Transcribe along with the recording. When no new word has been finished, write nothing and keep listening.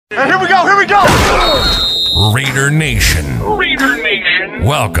And here we go! Raider Nation.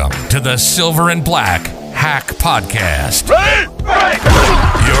 Welcome to the Silver and Black Hack Podcast.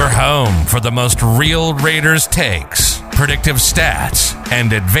 Your home for the most real Raiders takes, predictive stats,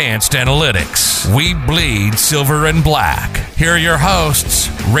 and advanced analytics. We bleed silver and black. Here are your hosts,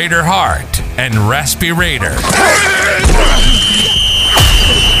 Raider Hart and Raspy Raider.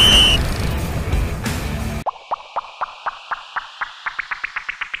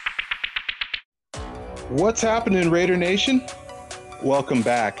 What's happening, Raider Nation? Welcome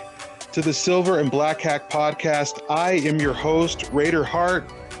back to the Silver and Black Hack Podcast. I am your host, Raider Hart.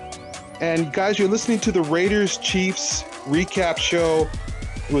 And guys, you're listening to the Raiders-Chiefs recap show.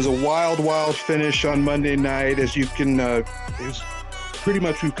 It was a wild finish on Monday night, as you can, it was pretty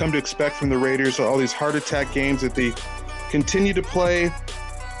much we've come to expect from the Raiders, all these heart attack games that they continue to play.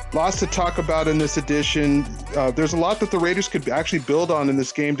 Lots to talk about in this edition. There's a lot that the Raiders could actually build on in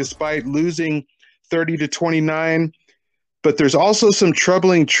this game, despite losing 30-29, but there's also some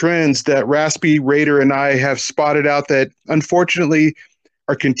troubling trends that Raspy Raider and I have spotted out that unfortunately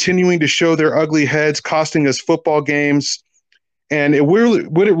are continuing to show their ugly heads, costing us football games. And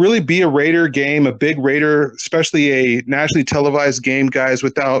would it really be a Raider game, a big Raider, especially a nationally televised game, guys,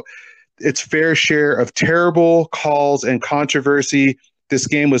 without its fair share of terrible calls and controversy? This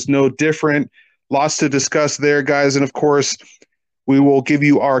game was no different. Lots to discuss there, guys. And of course, we will give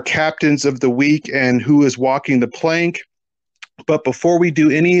you our captains of the week and who is walking the plank. But before we do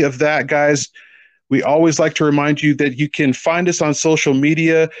any of that, guys, we always like to remind you that you can find us on social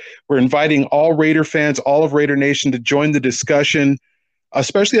media. We're inviting all Raider fans, all of Raider Nation, to join the discussion,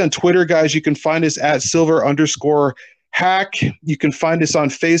 especially on Twitter, guys. You can find us at silver_hack. You can find us on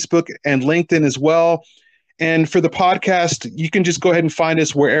Facebook and LinkedIn as well. And for the podcast, you can just go ahead and find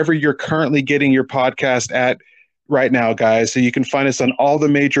us wherever you're currently getting your podcast at right now, guys. So you can find us on all the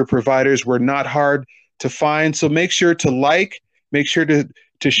major providers. We're not hard to find. So make sure to like, make sure to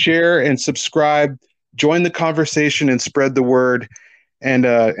share and subscribe, join the conversation and spread the word, and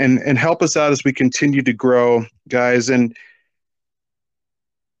help us out as we continue to grow, guys. And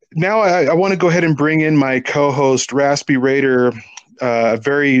now I want to go ahead and bring in my co-host, Raspy Raider, a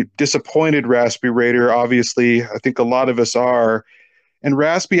very disappointed Raspy Raider, obviously. I think a lot of us are. And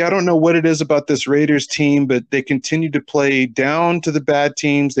Raspy, I don't know what it is about this Raiders team, but they continue to play down to the bad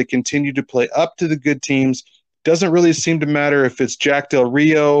teams. They continue to play up to the good teams. Doesn't really seem to matter if it's Jack Del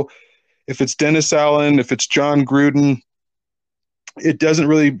Rio, if it's Dennis Allen, if it's John Gruden. It doesn't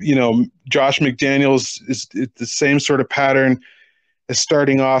really, Josh McDaniels is the same sort of pattern as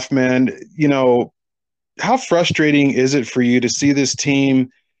starting off, man. How frustrating is it for you to see this team?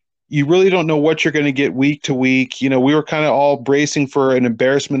 You really don't know what you're going to get week to week. We were kind of all bracing for an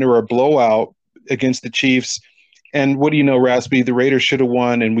embarrassment or a blowout against the Chiefs. And what do you know, Raspy? The Raiders should have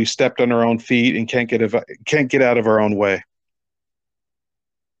won, and we stepped on our own feet and can't get out of our own way.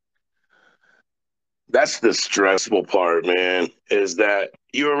 That's the stressful part, man, is that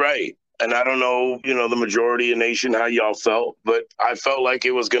you're right. And I don't know, the majority of nation, how y'all felt, but I felt like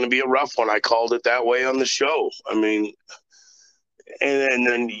it was going to be a rough one. I called it that way on the show. I mean, and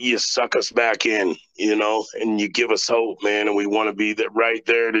then you suck us back in, and you give us hope, man. And we want to be right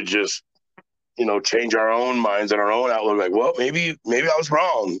there to just, change our own minds and our own outlook. Like, well, maybe I was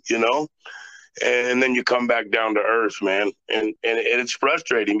wrong, and then you come back down to earth, man. And it's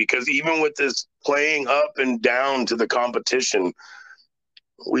frustrating because even with this playing up and down to the competition,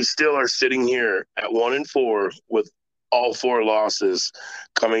 we still are sitting here at 1-4 with all 4 losses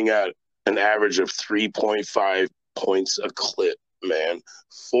coming at an average of 3.5 points a clip. Man,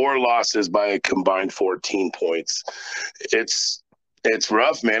 4 losses by a combined 14 points. It's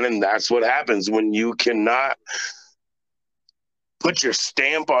rough, man, and that's what happens when you cannot put your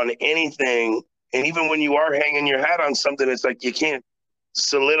stamp on anything. And even when you are hanging your hat on something, it's like you can't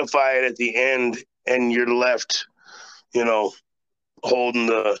solidify it at the end, and you're left, holding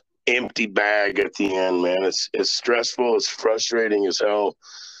the empty bag at the end, man. It's stressful. It's frustrating as hell.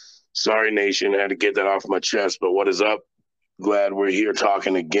 Sorry, Nation, I had to get that off my chest, but what is up? Glad we're here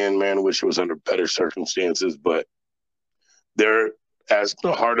talking again, man. Wish it was under better circumstances, but there, as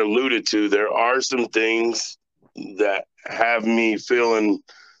Hart alluded to, there are some things that have me feeling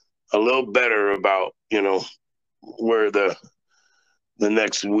a little better about, where the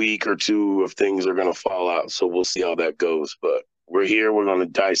next week or two of things are going to fall out. So we'll see how that goes, but we're here. We're going to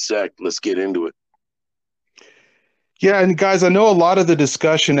dissect. Let's get into it. Yeah, and guys, I know a lot of the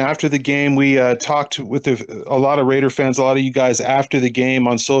discussion after the game, we talked with a lot of Raider fans, a lot of you guys after the game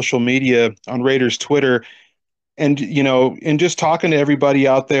on social media, on Raiders Twitter, and, and just talking to everybody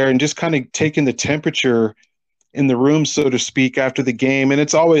out there and just kind of taking the temperature in the room, so to speak, after the game. And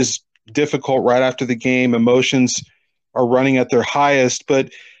it's always difficult right after the game. Emotions are running at their highest.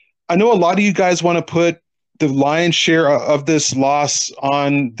 But I know a lot of you guys want to put the lion's share of this loss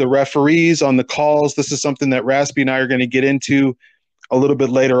on the referees, on the calls. This is something that Raspy and I are going to get into a little bit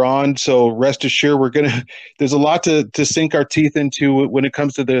later on. So rest assured, there's a lot to sink our teeth into when it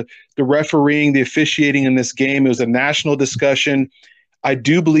comes to the refereeing, the officiating in this game. It was a national discussion. I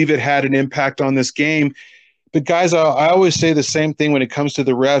do believe it had an impact on this game. But guys, I always say the same thing when it comes to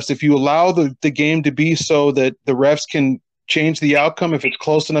the refs. If you allow the game to be so that the refs can change the outcome, if it's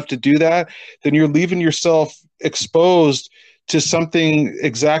close enough to do that, then you're leaving yourself exposed to something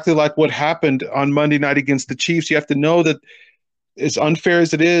exactly like what happened on Monday night against the Chiefs. You have to know that as unfair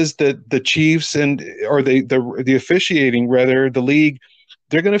as it is, that the Chiefs or the officiating, rather, the league,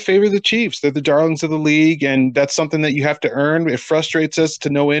 they're going to favor the Chiefs. They're the darlings of the league, and that's something that you have to earn. It frustrates us to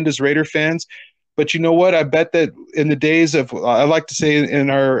no end as Raider fans. But you know what? I bet that in the days of, I like to say in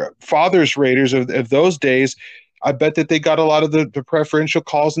our fathers' Raiders of those days, I bet that they got a lot of the preferential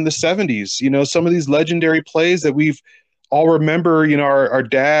calls in the 70s. You know, some of these legendary plays that we've all remember, you know, our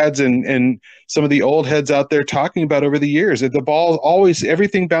dads and some of the old heads out there talking about over the years. The ball always,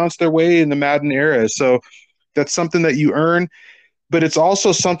 everything bounced their way in the Madden era. So that's something that you earn. But it's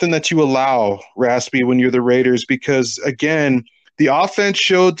also something that you allow, Raspy, when you're the Raiders, because, again, the offense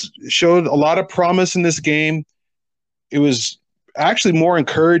showed a lot of promise in this game. It was actually more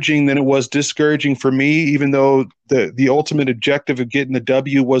encouraging than it was discouraging for me, even though the ultimate objective of getting the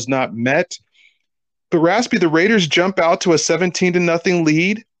W was not met. But Raspy, the Raiders jump out to a 17-0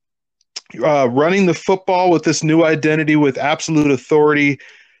 lead, running the football with this new identity with absolute authority.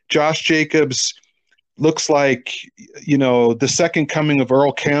 Josh Jacobs looks like, you know, the second coming of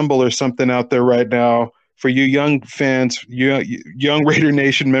Earl Campbell or something out there right now. For you young fans, young Raider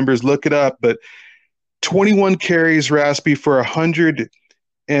Nation members, look it up. But 21 carries, Raspy, for 100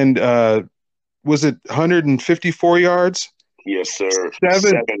 and was it 154 yards? Yes, sir.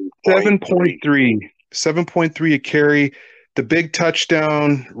 7.3 a carry. The big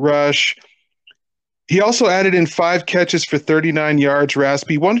touchdown rush. He also added in 5 catches for 39 yards,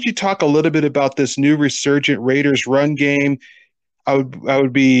 Raspy. Why don't you talk a little bit about this new resurgent Raiders run game? I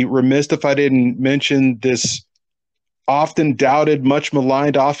would be remiss if I didn't mention this often doubted, much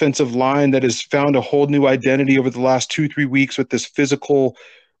maligned offensive line that has found a whole new identity over the last 2-3 weeks with this physical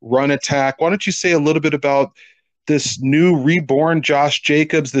run attack. Why don't you say a little bit about this new reborn Josh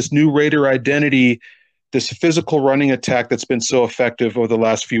Jacobs, this new Raider identity, this physical running attack that's been so effective over the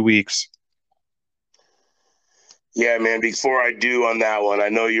last few weeks? Yeah, man, before I do on that one, I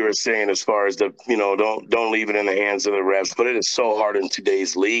know you were saying as far as don't leave it in the hands of the refs, but it is so hard in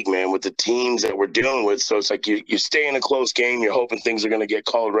today's league, man, with the teams that we're dealing with. So it's like you stay in a close game, you're hoping things are going to get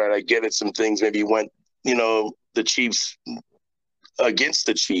called right. I get it. Some things maybe went, the Chiefs against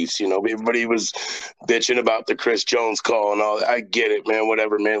the Chiefs. Everybody was bitching about the Chris Jones call and all. I get it, man.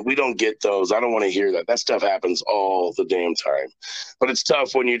 Whatever, man. We don't get those. I don't want to hear that. That stuff happens all the damn time. But it's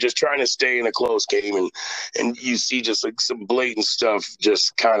tough when you're just trying to stay in a close game and you see just like some blatant stuff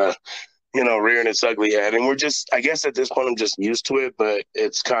just kind of, rearing its ugly head. And I guess at this point, I'm just used to it, but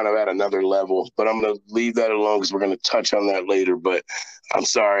it's kind of at another level. But I'm going to leave that alone because we're going to touch on that later. But I'm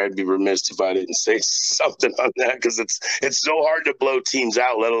sorry, I'd be remiss if I didn't say something on that because it's so hard to blow teams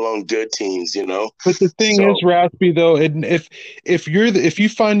out, let alone good teams, But the thing is, Raspy, though, and if you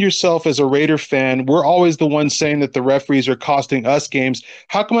find yourself as a Raider fan, we're always the ones saying that the referees are costing us games.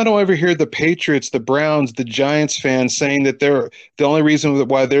 How come I don't ever hear the Patriots, the Browns, the Giants fans saying that they're the only reason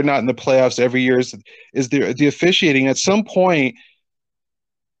why they're not in the playoffs every year is the officiating? At some point,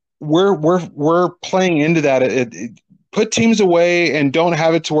 we're playing into that. Put teams away and don't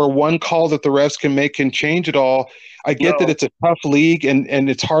have it to where one call that the refs can make can change it all. I get that it's a tough league and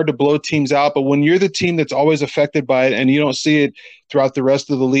it's hard to blow teams out, but when you're the team that's always affected by it and you don't see it throughout the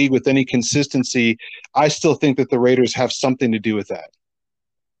rest of the league with any consistency, I still think that the Raiders have something to do with that.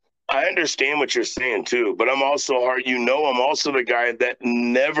 I understand what you're saying too, but I'm also I'm also the guy that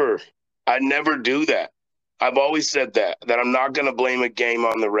I never do that. I've always said that I'm not going to blame a game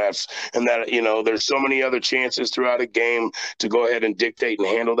on the refs and that, there's so many other chances throughout a game to go ahead and dictate and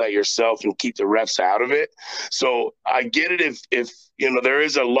handle that yourself and keep the refs out of it. So I get it if there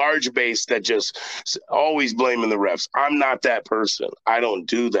is a large base that just always blaming the refs. I'm not that person. I don't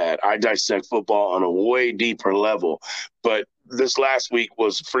do that. I dissect football on a way deeper level. But this last week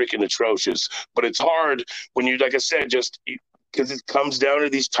was freaking atrocious. But it's hard when you, like I said, because it comes down to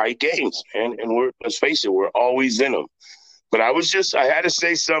these tight games, man. And let's face it, we're always in them. But I had to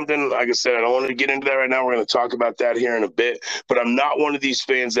say something. Like I said, I don't want to get into that right now. We're going to talk about that here in a bit. But I'm not one of these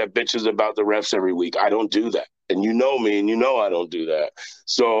fans that bitches about the refs every week. I don't do that. And you know me, and you know I don't do that.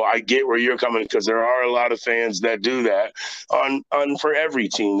 So I get where you're coming, because there are a lot of fans that do that on for every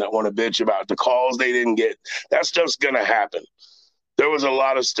team that want to bitch about the calls they didn't get. That's just going to happen. There was a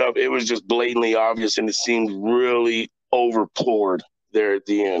lot of stuff. It was just blatantly obvious, and it seemed really overpoured there at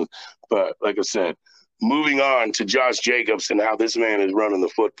the end. But like I said, moving on to Josh Jacobs and how this man is running the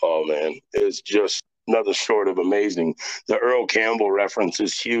football, man, is just nothing short of amazing. The Earl Campbell reference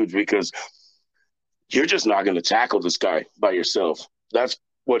is huge, because you're just not going to tackle this guy by yourself. That's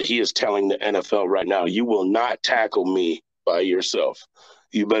what he is telling the NFL right now. You will not tackle me by yourself.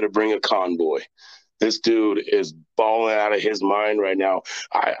 You better bring a convoy. This dude is balling out of his mind right now.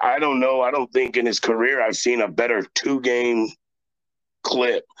 I don't know. I don't think in his career I've seen a better 2-game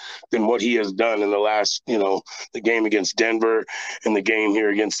clip than what he has done in the last, the game against Denver and the game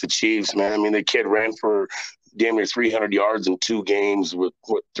here against the Chiefs, man. I mean, the kid ran for damn near 300 yards in 2 games with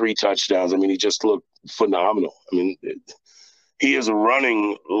 3 touchdowns. I mean, he just looked phenomenal. I mean, he is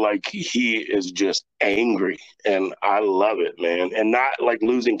running like he is just angry, and I love it, man. And not like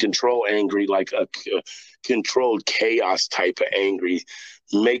losing control angry, like a controlled chaos type of angry,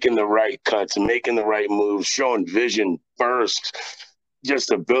 making the right cuts, making the right moves, showing vision, burst,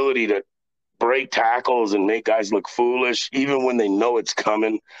 just ability to break tackles and make guys look foolish, even when they know it's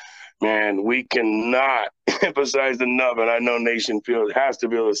coming. Man, we cannot emphasize enough, and I know Nation has to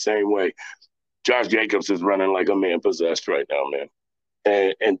feel the same way. Josh Jacobs is running like a man possessed right now,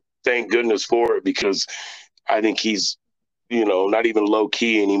 man. And thank goodness for it, because I think he's, not even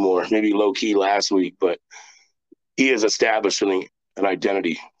low-key anymore. Maybe low-key last week, but he is establishing an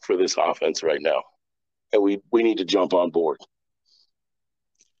identity for this offense right now. And we need to jump on board.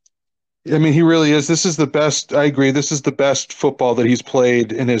 I mean, he really is. This is the best. I agree. This is the best football that he's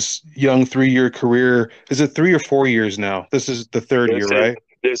played in his young 3-year career. Is it 3 or 4 years now? This is the third year, right?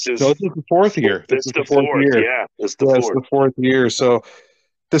 This is the 4th year. This is the fourth year. Yeah, it's the fourth. It's the 4th year. So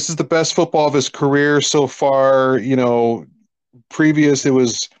this is the best football of his career so far. Previous, it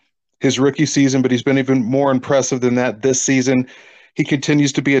was his rookie season, but he's been even more impressive than that this season. He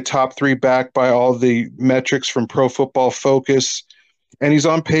continues to be a top 3 back by all the metrics from Pro Football Focus. And he's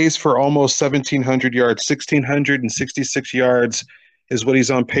on pace for almost 1,700 yards. 1,666 yards is what he's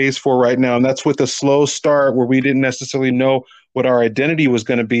on pace for right now. And that's with a slow start where we didn't necessarily know what our identity was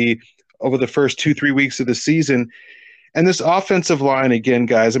going to be over the first 2-3 weeks of the season. And this offensive line, again,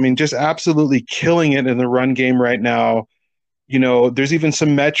 guys, I mean, just absolutely killing it in the run game right now. There's even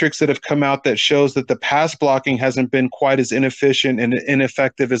some metrics that have come out that shows that the pass blocking hasn't been quite as inefficient and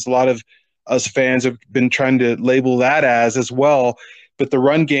ineffective as a lot of us fans have been trying to label that as well. But the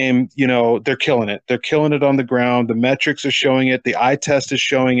run game, they're killing it. They're killing it on the ground. The metrics are showing it. The eye test is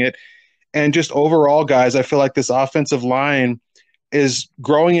showing it. And just overall, guys, I feel like this offensive line is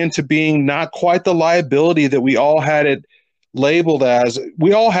growing into being not quite the liability that we all had it labeled as.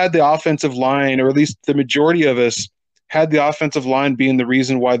 We all had the offensive line, or at least the majority of us had the offensive line being the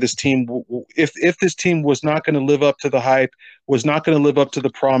reason why this team, if this team was not going to live up to the hype, was not going to live up to the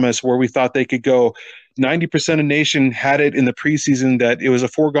promise where we thought they could go. 90% of Nation had it in the preseason that it was a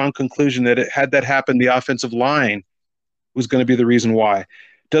foregone conclusion that had that happen, the offensive line was going to be the reason why.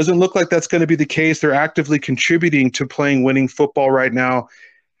 Doesn't look like that's going to be the case. They're actively contributing to playing winning football right now.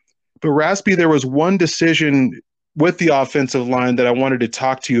 But Raspy, there was one decision with the offensive line that I wanted to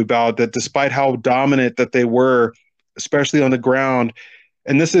talk to you about, that despite how dominant that they were, especially on the ground,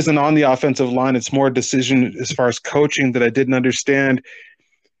 and this isn't on the offensive line, it's more a decision as far as coaching that I didn't understand.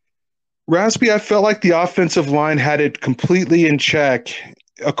 Raspy, I felt like the offensive line had it completely in check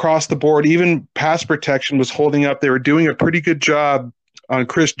across the board. Even pass protection was holding up. They were doing a pretty good job on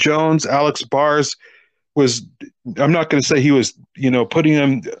Chris Jones. Alex Bars was, I'm not going to say he was, putting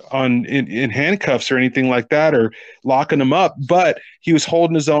him in handcuffs or anything like that or locking him up, but he was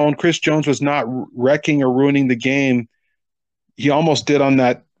holding his own. Chris Jones was not wrecking or ruining the game. He almost did on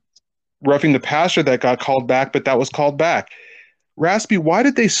that roughing the passer that got called back, but that was called back. Raspy, why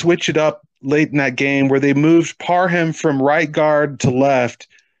did they switch it up late in that game where they moved Parham from right guard to left?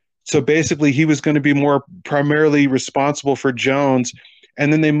 So basically he was going to be more primarily responsible for Jones.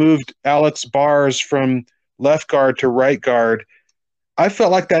 And then they moved Alex Bars from left guard to right guard. I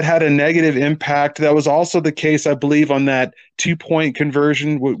felt like that had a negative impact. That was also the case, I believe, on that 2-point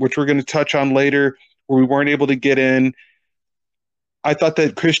conversion, which we're going to touch on later, where we weren't able to get in. I thought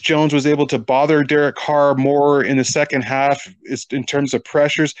that Chris Jones was able to bother Derek Carr more in the second half in terms of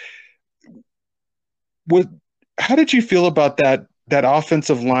pressures. How did you feel about that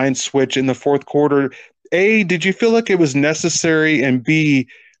offensive line switch in the fourth quarter? A, did you feel like it was necessary? And B,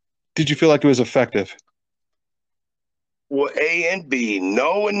 did you feel like it was effective? Well, A and B,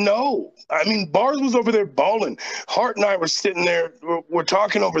 no and no. I mean, Bars was over there balling. Hart and I were sitting there, we're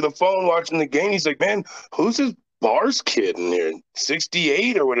talking over the phone, watching the game. He's like, man, who's this Bars kid in there?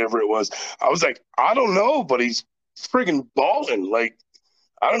 68 or whatever it was. I was like, I don't know, but he's friggin' balling. Like,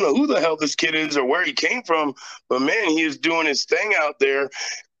 I don't know who the hell this kid is or where he came from, but man, he is doing his thing out there.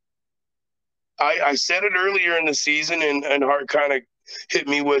 I said it earlier in the season, and Hart kind of hit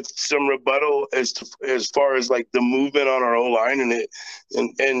me with some rebuttal as far as like the movement on our O line,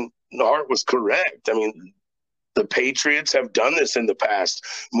 and Hart was correct. I mean, the Patriots have done this in the past,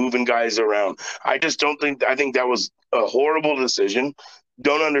 moving guys around. I just don't think. I think that was a horrible decision.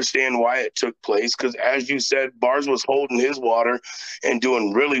 Don't understand why it took place because, as you said, Bars was holding his water and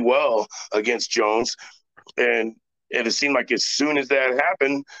doing really well against Jones, and it seemed like as soon as that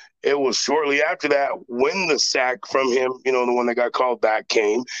happened, it was shortly after that when the sack from him, the one that got called back,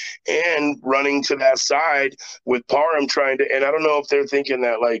 came, and running to that side with Parham trying to. And I don't know if they're thinking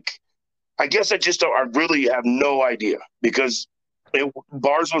that, like, I guess I really have no idea because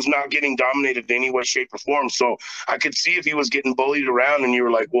Bars was not getting dominated in any way, shape, or form. So I could see if he was getting bullied around and you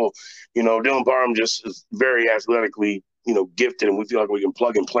were like, well, Dylan Parham just is very athletically, gifted, and we feel like we can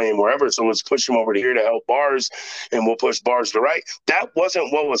plug and play him wherever. So let's push him over to here to help Bars, and we'll push Bars to right. That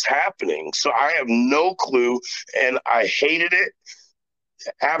wasn't what was happening. So I have no clue, and I hated it.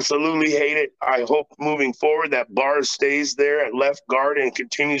 Absolutely hate it. I hope moving forward that Bars stays there at left guard and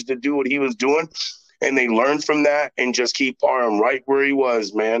continues to do what he was doing, and they learn from that and just keep Parham right where he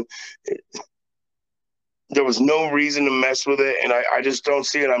was, man. There was no reason to mess with it, and I just don't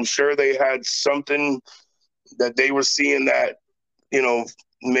see it. I'm sure they had something that they were seeing that,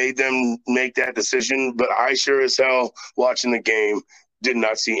 made them make that decision. But I sure as hell, watching the game, did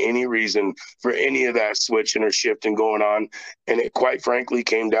not see any reason for any of that switching or shifting going on. And it quite frankly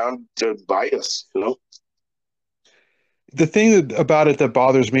came down to bite us, The thing about it that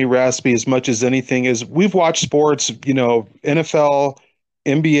bothers me, Raspy, as much as anything is we've watched sports, NFL,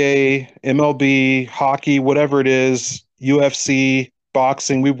 NBA, MLB, hockey, whatever it is, UFC,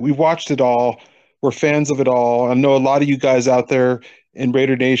 boxing. We've watched it all. We're fans of it all. I know a lot of you guys out there in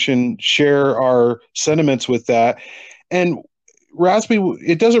Raider Nation share our sentiments with that. And Raspy,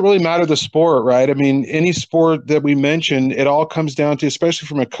 it doesn't really matter the sport, right? I mean, any sport that we mention, it all comes down to, especially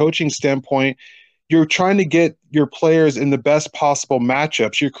from a coaching standpoint, you're trying to get your players in the best possible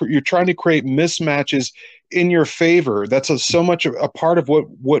matchups. You're trying to create mismatches in your favor. That's so much a part of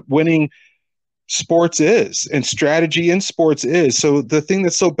what winning sports is and strategy in sports is. So the thing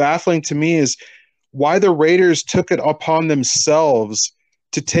that's so baffling to me is why the Raiders took it upon themselves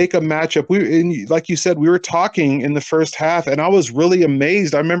to take a matchup. Like you said, we were talking in the first half, and I was really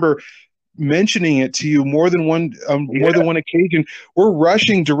amazed. I remember mentioning it to you more than one occasion. We're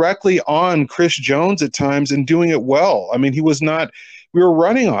rushing directly on Chris Jones at times and doing it well. I mean, we were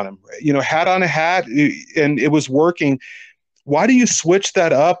running on him, hat on a hat, and it was working. Why do you switch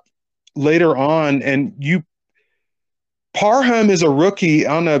that up later on? And Parham is a rookie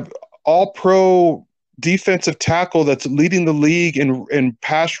on a all-pro defensive tackle that's leading the league in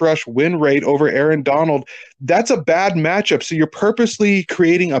pass rush win rate over Aaron Donald. That's a bad matchup. So you're purposely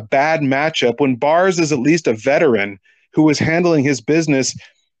creating a bad matchup when Bars is at least a veteran who is handling his business.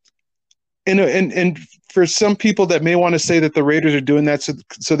 And for some people that may want to say that the Raiders are doing that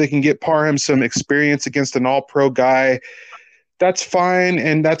so they can get Parham some experience against an all-pro guy, that's fine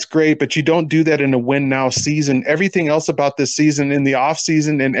and that's great, but you don't do that in a win now season. Everything else about this season in the off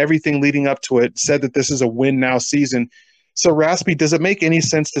season and everything leading up to it said that this is a win now season. So Raspy, does it make any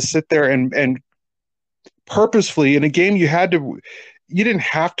sense to sit there and purposefully in a game you didn't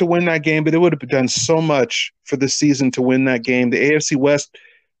have to win that game, but it would have done so much for the season to win that game. The AFC West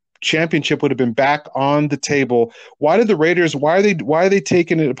championship would have been back on the table. Why are they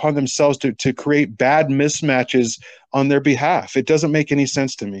taking it upon themselves to create bad mismatches on their behalf? It doesn't make any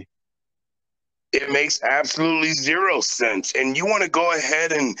sense to me. It makes absolutely zero sense. And you want to go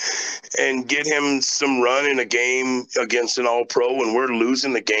ahead and get him some run in a game against an all-pro when we're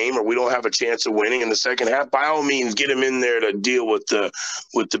losing the game or we don't have a chance of winning in the second half, by all means, get him in there to deal with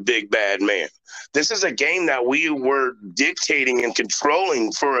the big bad man. This is a game that we were dictating and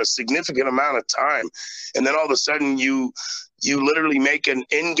controlling for a significant amount of time. And then all of a sudden you literally make an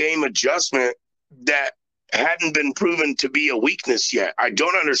in-game adjustment that hadn't been proven to be a weakness yet. I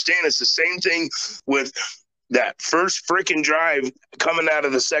don't understand. It's the same thing with that first freaking drive coming out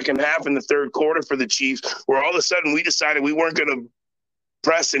of the second half in the third quarter for the Chiefs, where all of a sudden we decided we weren't going to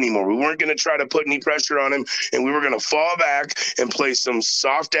press anymore. We weren't going to try to put any pressure on him, and we were going to fall back and play some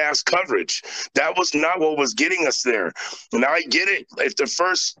soft-ass coverage. That was not what was getting us there. And I get it. If the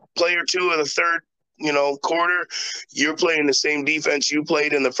first play or two of the third quarter, you're playing the same defense you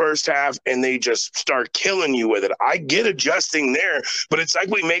played in the first half, and they just start killing you with it. I get adjusting there, but it's like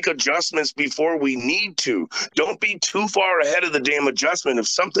we make adjustments before we need to. Don't be too far ahead of the damn adjustment. If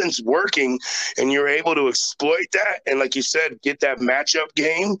something's working and you're able to exploit that, and like you said, get that matchup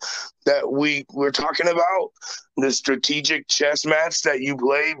game that we're talking about, the strategic chess match that you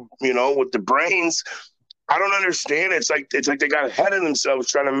play, with the brains. I don't understand. It's like they got ahead of themselves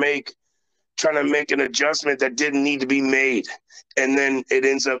trying to make an adjustment that didn't need to be made. And then it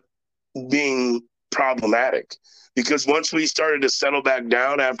ends up being problematic, because once we started to settle back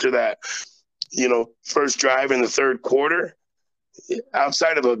down after that, first drive in the third quarter,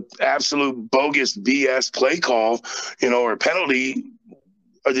 outside of an absolute bogus BS play call, or penalty,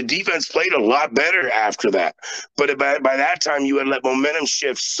 or the defense played a lot better after that. But by that time, you had let momentum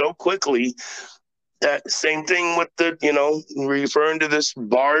shift so quickly. That same thing with the, referring to this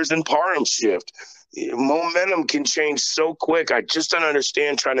bars and parham shift. Momentum can change so quick. I just don't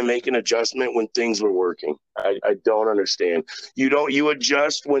understand trying to make an adjustment when things were working. I don't understand. You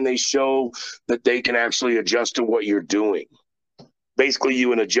adjust when they show that they can actually adjust to what you're doing. Basically,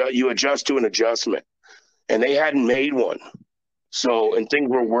 you adjust to an adjustment, and they hadn't made one. So, and things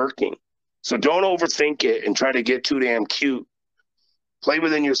were working. So don't overthink it and try to get too damn cute. Play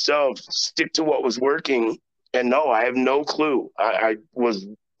within yourself, stick to what was working. And no, I have no clue. I was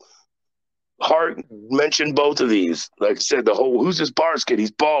Hart mentioned both of these. Like I said, the whole, who's this Bars kid?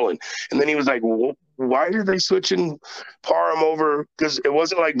 He's balling. And then he was like, well, why are they switching Parham over? Because it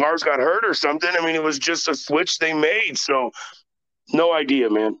wasn't like Bars got hurt or something. I mean, it was just a switch they made. So no idea,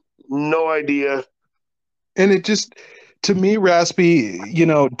 man. No idea. And it just, to me, Raspy,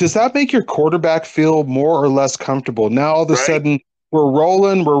 does that make your quarterback feel more or less comfortable? Now all of a sudden we're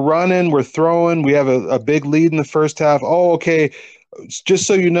rolling, we're running, we're throwing. We have a big lead in the first half. Oh, okay. Just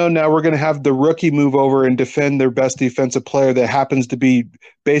so you know, now we're going to have the rookie move over and defend their best defensive player that happens to be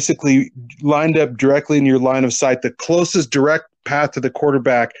basically lined up directly in your line of sight, the closest direct path to the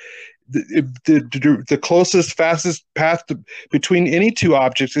quarterback. The closest, fastest path between any two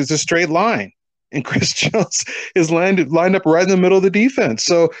objects is a straight line. And Chris Jones is lined up right in the middle of the defense.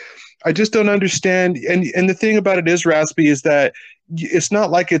 So I just don't understand. And the thing about it is, Raspy, is that it's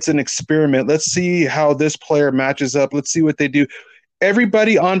not like it's an experiment. Let's see how this player matches up. Let's see what they do.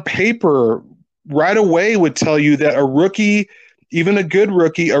 Everybody on paper right away would tell you that a rookie, even a good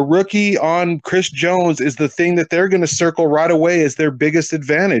rookie, a rookie on Chris Jones is the thing that they're going to circle right away as their biggest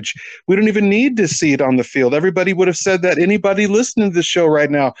advantage. We don't even need to see it on the field. Everybody would have said that. Anybody listening to the show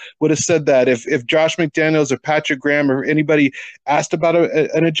right now would have said that if Josh McDaniels or Patrick Graham or anybody asked about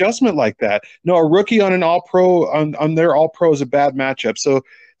an adjustment like that. No, a rookie on an all-pro, on their all-pro is a bad matchup. So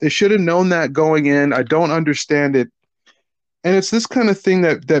they should have known that going in. I don't understand it. And it's this kind of thing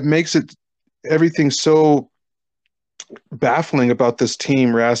that makes it everything so baffling about this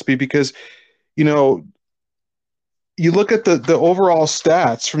team, Raspy, because, you look at the overall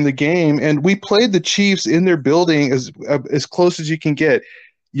stats from the game, and we played the Chiefs in their building as close as you can get.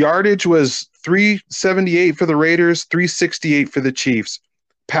 Yardage was 378 for the Raiders, 368 for the Chiefs.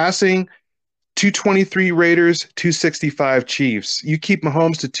 Passing, 223 Raiders, 265 Chiefs. You keep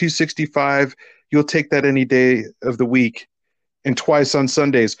Mahomes to 265, you'll take that any day of the week. And twice on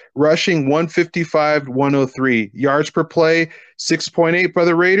Sundays. Rushing 155, 103. Yards per play, 6.8 by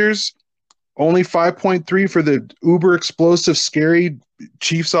the Raiders. Only 5.3 for the uber explosive, scary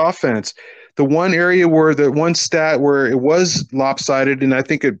Chiefs offense. The one area where the one stat where it was lopsided, and I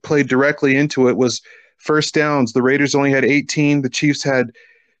think it played directly into it, was first downs. The Raiders only had 18. The Chiefs had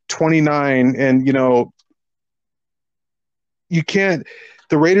 29. And, you can't –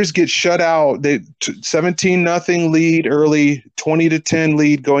 the Raiders get shut out. They 17-0 lead early, 20-10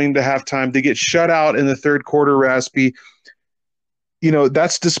 lead going to halftime. They get shut out in the third quarter, Raspy.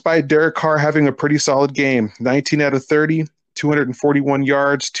 That's despite Derek Carr having a pretty solid game. 19 out of 30, 241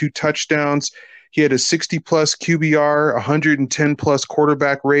 yards, 2 touchdowns. He had a 60-plus QBR, 110-plus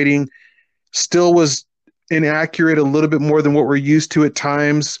quarterback rating. Still was inaccurate a little bit more than what we're used to at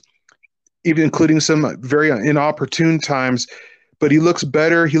times, even including some very inopportune times. But he looks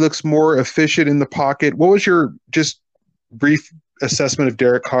better. He looks more efficient in the pocket. What was your just brief assessment of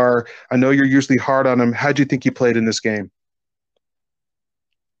Derek Carr? I know you're usually hard on him. How do you think he played in this game?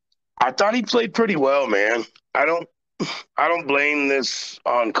 I thought he played pretty well, man. I don't blame this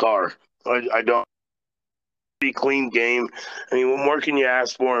on Carr. I don't. Be clean game. I mean, what more can you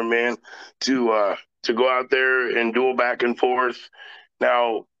ask for him, man? To go out there and duel back and forth.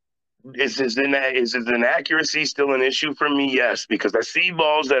 Now, is his inaccuracy still an issue for me? Yes, because I see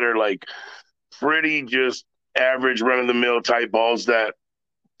balls that are like pretty just average run-of-the-mill type balls that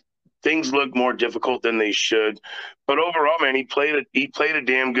things look more difficult than they should. But overall, man, he played a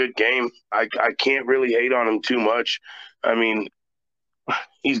damn good game. I can't really hate on him too much. I mean,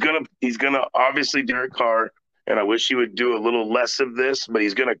 he's gonna obviously Derek Carr, and I wish he would do a little less of this, but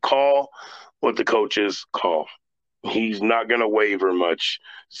he's gonna call what the coaches call. He's not gonna waver much.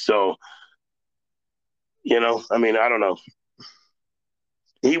 So, I mean, I don't know.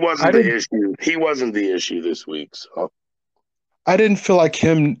 He wasn't the issue. He wasn't the issue this week. So I didn't feel like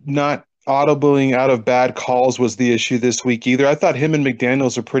him not audibling out of bad calls was the issue this week either. I thought him and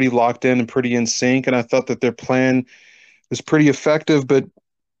McDaniels are pretty locked in and pretty in sync, and I thought that their plan was pretty effective. But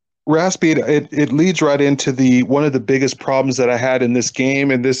Raspy, it leads right into the one of the biggest problems that I had in this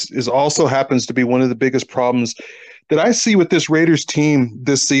game, and this is also happens to be one of the biggest problems that I see with this Raiders team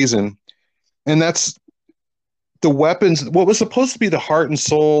this season, and that's the weapons. What was supposed to be the heart and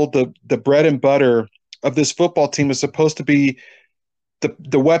soul, the bread and butter of this football team is supposed to be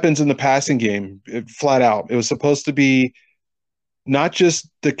the weapons in the passing game, flat out. It was supposed to be not just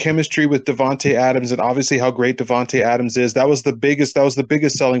the chemistry with Davante Adams and obviously how great Davante Adams is. That was the biggest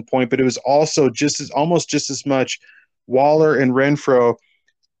selling point, but it was also almost just as much Waller and Renfro.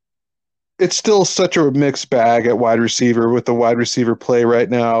 It's still such a mixed bag at wide receiver with the wide receiver play right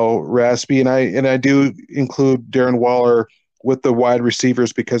now, Raspy, and I do include Darren Waller with the wide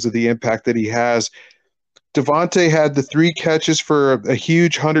receivers because of the impact that he has. Davante had the 3 catches for a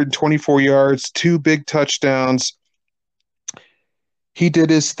huge 124 yards, 2 big touchdowns. He did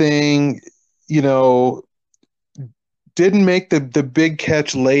his thing, didn't make the big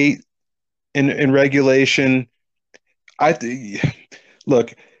catch late in regulation.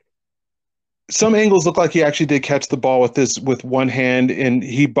 Look, some angles look like he actually did catch the ball with one hand, and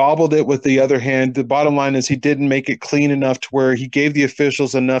he bobbled it with the other hand. The bottom line is he didn't make it clean enough to where he gave the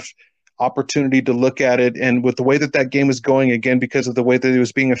officials enough opportunity to look at it. And with the way that game was going, again, because of the way that it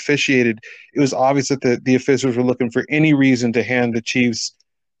was being officiated, it was obvious that the officials were looking for any reason to hand the Chiefs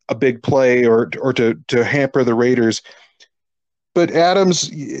a big play or to hamper the Raiders. But Adams,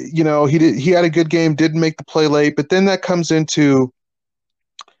 he had a good game, didn't make the play late, but then that comes into,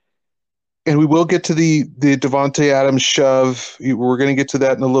 and we will get to the Davante Adams shove. We're going to get to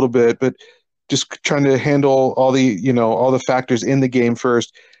that in a little bit, but just trying to handle all the factors in the game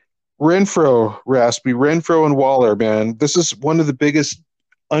first. Renfro and Waller, man. This is one of the biggest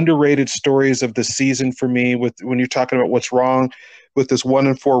underrated stories of the season for me when you're talking about what's wrong with this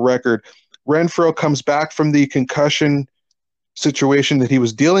 1-4 record. Renfro comes back from the concussion situation that he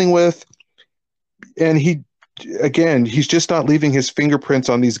was dealing with, and he's just not leaving his fingerprints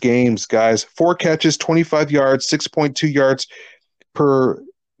on these games, guys. 4 catches, 25 yards, 6.2 yards per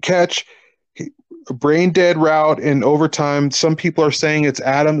catch. A brain dead route in overtime. Some people are saying it's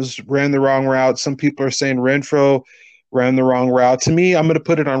Adams ran the wrong route. Some people are saying Renfro ran the wrong route. To me, I'm going to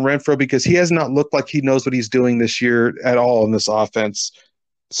put it on Renfro because he has not looked like he knows what he's doing this year at all in this offense.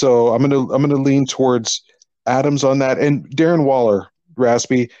 So I'm going to lean towards Adams on that. And Darren Waller,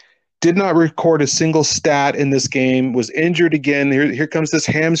 Raspy, did not record a single stat in this game, was injured again. Here comes this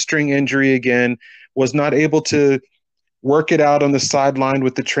hamstring injury again, was not able to work it out on the sideline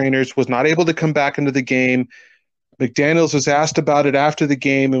with the trainers, was not able to come back into the game. McDaniels was asked about it after the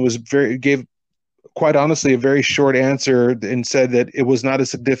game and gave quite honestly a very short answer and said that it was not a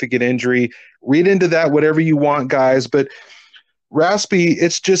significant injury. Read into that whatever you want, guys, but Raspy,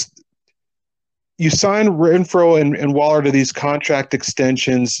 it's just you sign Renfro and Waller to these contract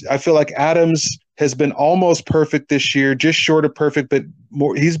extensions. I feel like Adams has been almost perfect this year, just short of perfect, but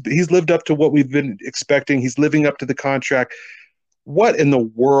more. He's lived up to what we've been expecting. He's living up to the contract. What in the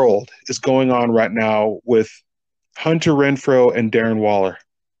world is going on right now with Hunter Renfro and Darren Waller?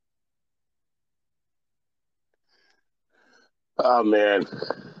 Oh man,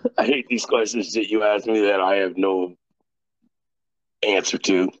 I hate these questions that you ask me that I have no answer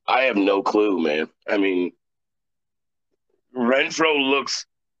to. I have no clue, man. I mean, Renfro looks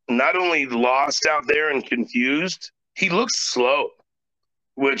not only lost out there and confused, he looks slow,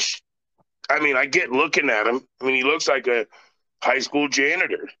 which, I mean, I get looking at him. I mean, he looks like a high school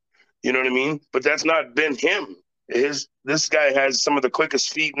janitor. You know what I mean? But that's not been him. This guy has some of the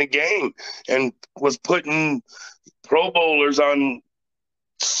quickest feet in the game and was putting Pro Bowlers on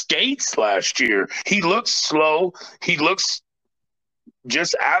skates last year. He looks slow. He looks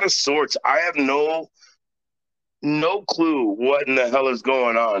just out of sorts. I have no clue what in the hell is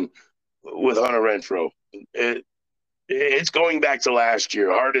going on with Hunter Renfro. It's going back to last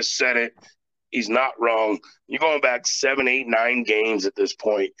year. Hardest said it. He's not wrong. You're going back 7, 8, 9 games at this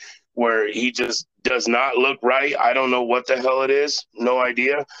point where he just does not look right. I don't know what the hell it is. No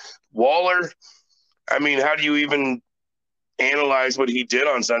idea. Waller, I mean, how do you even analyze what he did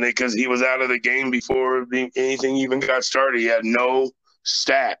on Sunday because he was out of the game before anything even got started. He had no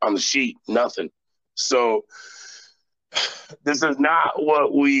stat on the sheet, nothing. So this is not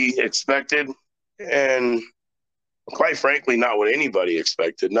what we expected, and quite frankly, not what anybody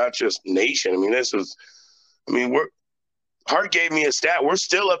expected, not just Nation. I mean, Hart gave me a stat. We're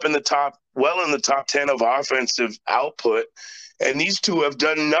still up in the top 10 of offensive output, and these two have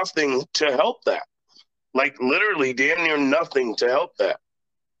done nothing to help that. Like literally damn near nothing to help that.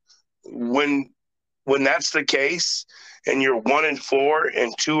 When that's the case and you're 1-4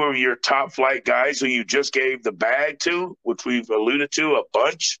 and two of your top flight guys who you just gave the bag to, which we've alluded to a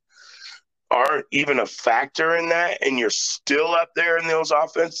bunch, aren't even a factor in that, and you're still up there in those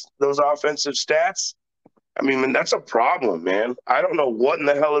offensive stats, I mean, that's a problem, man. I don't know what in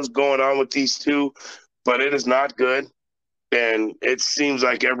the hell is going on with these two, but it is not good. And it seems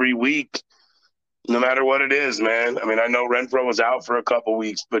like every week, no matter what it is, man. I mean, I know Renfro was out for a couple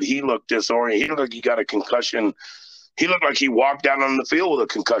weeks, but he looked disoriented. He looked like he got a concussion. He looked like he walked out on the field with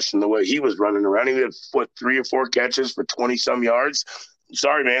a concussion the way he was running around. He had, 3 or 4 catches for 20-some yards.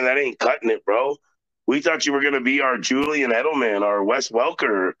 Sorry, man, that ain't cutting it, bro. We thought you were going to be our Julian Edelman, our Wes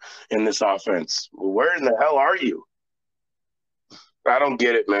Welker in this offense. Where in the hell are you? I don't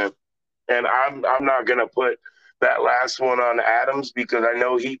get it, man. And I'm not going to put that last one on Adams because I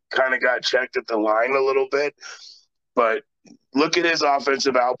know he kind of got checked at the line a little bit. But look at his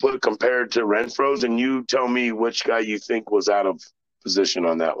offensive output compared to Renfro's, and you tell me which guy you think was out of position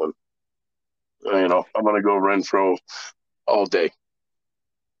on that one. I'm going to go Renfro all day.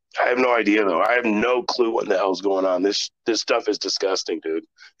 I have no idea, though. I have no clue what the hell's going on. This stuff is disgusting, dude.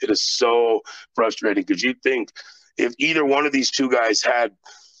 It is so frustrating because you think if either one of these two guys had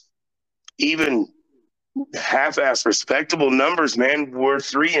even half-ass respectable numbers, man, we're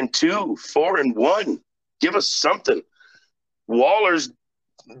 3-2, 4-1. Give us something. Waller's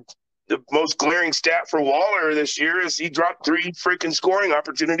the most glaring stat for Waller this year is he dropped 3 freaking scoring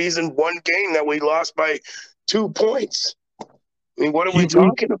opportunities in one game that we lost by 2 points. I mean, what are we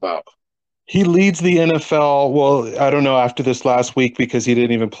talking about? He leads the NFL. Well, I don't know after this last week because he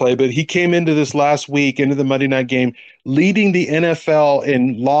didn't even play, but he came into this last week, into the Monday night game, leading the NFL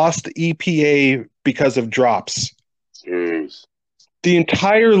in lost EPA because of drops. Jeez. The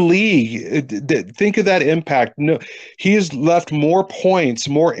entire league, think of that impact. No, he has left more points,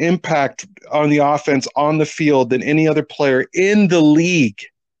 more impact on the offense on the field than any other player in the league,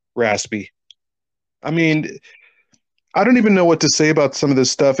 Raspy. I mean, I don't even know what to say about some of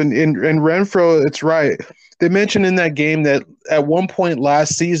this stuff. And Renfro, it's right. They mentioned in that game that at one point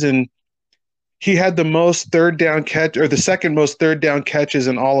last season, he had the most third down catch or the second most third down catches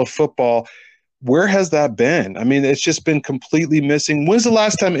in all of football. Where has that been? I mean, it's just been completely missing. When's the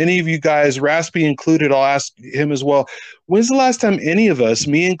last time any of you guys, Raspy included, I'll ask him as well. When's the last time any of us,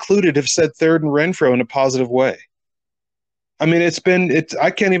 me included, have said third and Renfro in a positive way? I mean,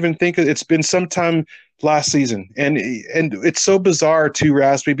 I can't even think of, it's been sometime last season. And it's so bizarre too,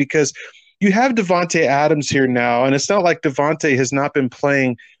 Raspy, because you have Devontae Adams here now, and it's not like Devontae has not been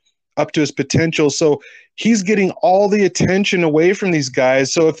playing up to his potential. So he's getting all the attention away from these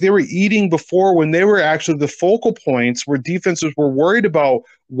guys. So if they were eating before when they were actually the focal points where defenses were worried about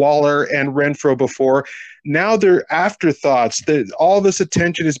Waller and Renfro before, now they're afterthoughts. That all this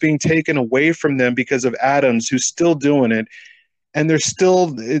attention is being taken away from them because of Adams, who's still doing it. And they're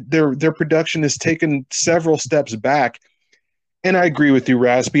still their production has taken several steps back. And I agree with you,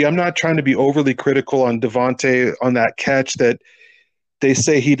 Raspy. I'm not trying to be overly critical on Devontae on that catch that they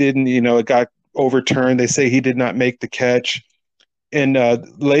say he didn't, it got overturned. They say he did not make the catch in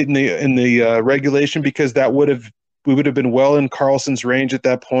late in the regulation because we would have been well in Carlson's range at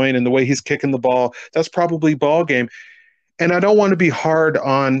that point, and the way he's kicking the ball, that's probably ball game. And I don't want to be hard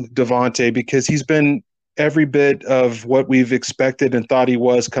on Devontae because he's been every bit of what we've expected and thought he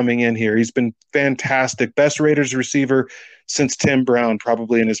was coming in here. He's been fantastic. Best Raiders receiver since Tim Brown,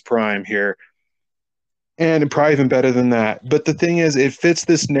 probably in his prime here. And probably even better than that. But the thing is, it fits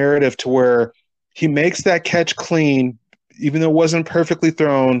this narrative to where he makes that catch clean, even though it wasn't perfectly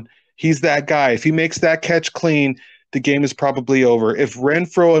thrown. He's that guy. If he makes that catch clean, the game is probably over. If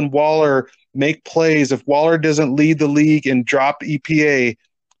Renfro and Waller make plays, if Waller doesn't lead the league and drop EPA,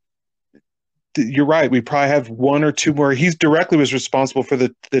 you're right. We probably have 1 or 2 more. He directly was responsible for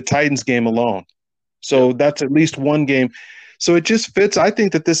the Titans game alone. So that's at least 1 game. So it just fits. I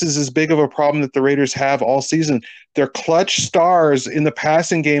think that this is as big of a problem that the Raiders have all season. Their clutch stars in the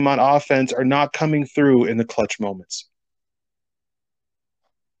passing game on offense are not coming through in the clutch moments.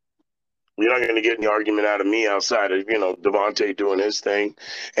 You're not going to get any argument out of me outside of, Devontae doing his thing.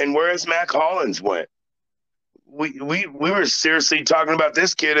 And where has Mac Hollins went? we were seriously talking about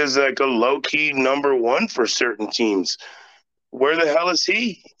this kid as like a low-key number one for certain teams. Where the hell is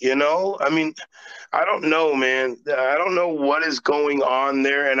he? I mean, I don't know, man. I don't know what is going on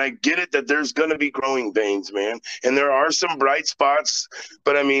there. And I get it that there's going to be growing pains, man. And there are some bright spots.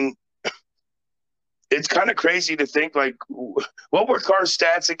 But, I mean, it's kind of crazy to think, like, what were Carr's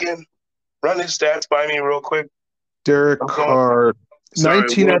stats again? Run his stats by me real quick. Derek Carr,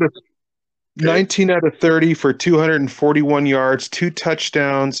 19 out of 30 for 241 yards, 2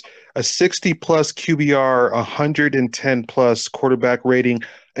 touchdowns, a 60-plus QBR, 110-plus quarterback rating,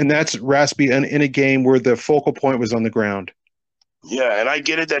 and that's Raspy in a game where the focal point was on the ground. Yeah, and I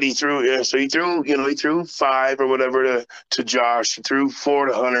get it that he threw. Yeah, so he threw 5 or whatever to Josh, he threw 4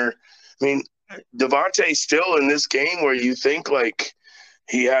 to Hunter. I mean, Devontae still in this game where you think like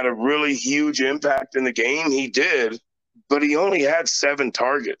he had a really huge impact in the game. He did, but he only had 7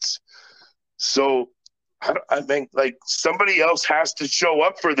 targets. So I think like somebody else has to show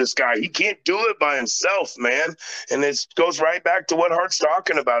up for this guy. He can't do it by himself, man. And it goes right back to what Hart's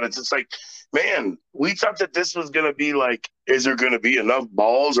talking about. It's like, man, we thought that this was going to be like, is there going to be enough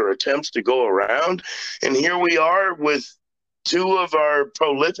balls or attempts to go around? And here we are with 2 of our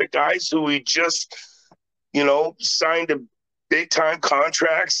prolific guys who we just, signed a big-time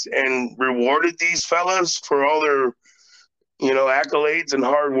contracts and rewarded these fellas for all their, accolades and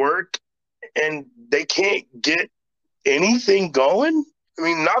hard work. And they can't get anything going? I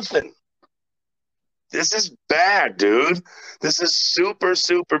mean, nothing. This is bad, dude. This is super,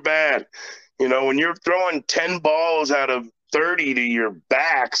 super bad. When you're throwing 10 balls out of 30 to your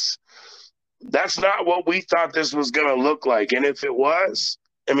backs, that's not what we thought this was going to look like. And if it was,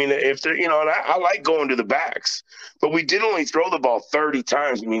 I mean, if they're, and I like going to the backs, but we did only throw the ball 30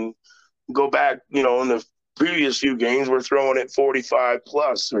 times. I mean, go back, in the previous few games, we're throwing it 45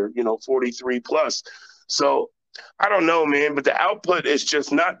 plus or, 43 plus. So I don't know, man, but the output is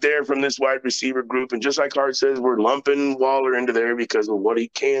just not there from this wide receiver group. And just like Hart says, we're lumping Waller into there because of what he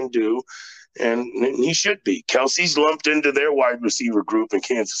can do. And he should be. Kelsey's lumped into their wide receiver group in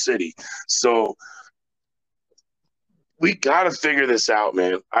Kansas City. So we got to figure this out,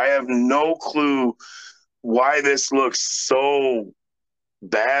 man. I have no clue why this looks so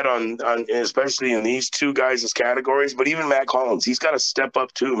bad on especially in these 2 guys' categories. But even Matt Collins, he's got to step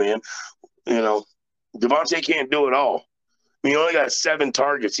up too, man. Devontae can't do it all. I mean, he only got 7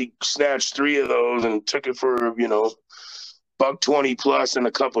 targets. He snatched 3 of those and took it for, $120 plus and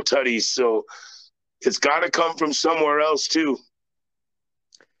a couple tutties. So it's got to come from somewhere else too.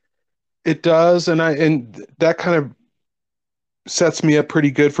 It does, and that kind of sets me up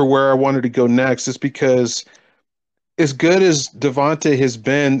pretty good for where I wanted to go next, is because as good as Devontae has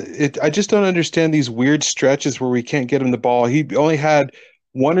been, I just don't understand these weird stretches where we can't get him the ball. He only had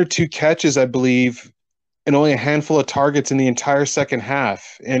 1 or 2 catches, I believe, and only a handful of targets in the entire second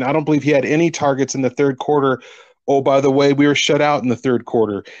half. And I don't believe he had any targets in the third quarter. Oh, by the way, we were shut out in the third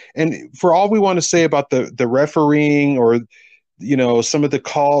quarter. And for all we want to say about the refereeing or, some of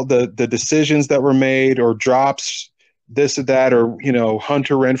the decisions that were made or drops, this or that, or,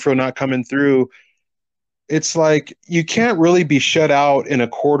 Hunter Renfrow not coming through, it's like you can't really be shut out in a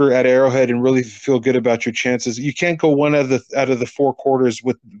quarter at Arrowhead and really feel good about your chances. You can't go one out of the 4 quarters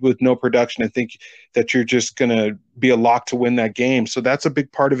with no production and think that you're just going to be a lock to win that game. So that's a big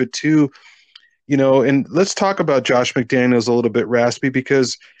part of it too. And let's talk about Josh McDaniels a little bit, Raspy,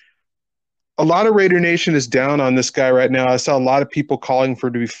 because a lot of Raider Nation is down on this guy right now. I saw a lot of people calling for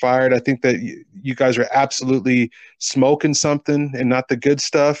him to be fired. I think that you guys are absolutely smoking something and not the good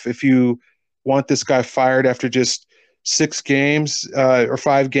stuff if you want this guy fired after just 6 games or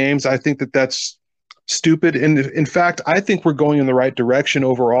 5 games. I think that that's stupid. And in fact, I think we're going in the right direction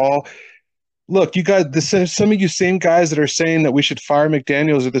overall. Look, you guys, some of you same guys that are saying that we should fire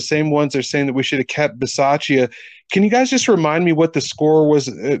McDaniels are the same ones that are saying that we should have kept Bisaccia. Can you guys just remind me what the score was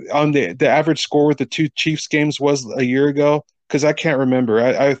on the average score with the 2 Chiefs games was a year ago? Because I can't remember.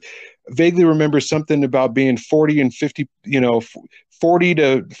 I vaguely remember something about being 40 and 50, 40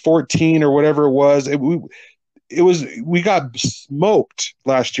 to 14 or whatever it was. We got smoked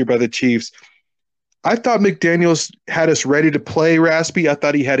last year by the Chiefs. I thought McDaniels had us ready to play, Raspy. I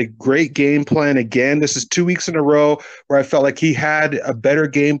thought he had a great game plan again. This is 2 weeks in a row where I felt like he had a better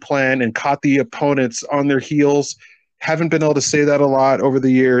game plan and caught the opponents on their heels. Haven't been able to say that a lot over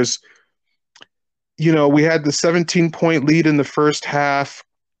the years. We had the 17-point lead in the first half,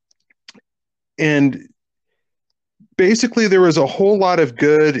 and basically there was a whole lot of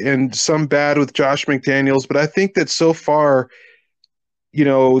good and some bad with Josh McDaniels, but I think that so far,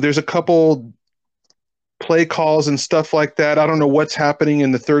 there's a couple play calls and stuff like that. I don't know what's happening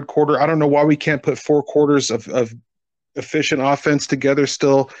in the third quarter. I don't know why we can't put 4 quarters of efficient offense together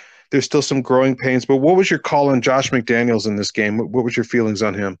still. There's still some growing pains. But what was your call on Josh McDaniels in this game? What was your feelings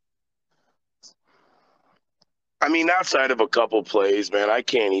on him? I mean, outside of a couple plays, man, I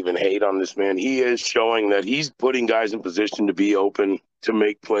can't even hate on this man. He is showing that he's putting guys in position to be open, to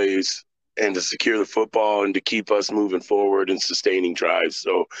make plays, and to secure the football and to keep us moving forward and sustaining drives.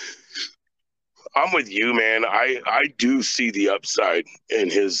 So I'm with you, man. I do see the upside in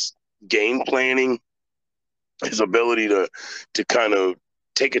his game planning, his ability to kind of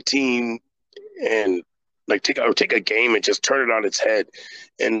take a team and like take a game and just turn it on its head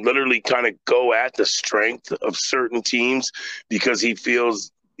and literally kind of go at the strength of certain teams because he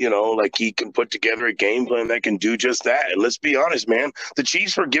feels, like he can put together a game plan that can do just that. And let's be honest, man, the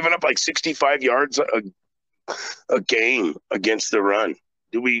Chiefs were giving up like 65 yards a game against the run.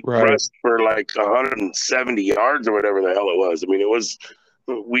 We rushed for like 170 yards or whatever the hell it was. I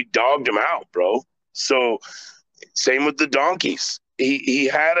mean, we dogged him out, bro. So same with the Donkeys. He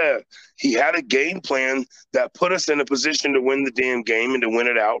had a game plan that put us in a position to win the damn game and to win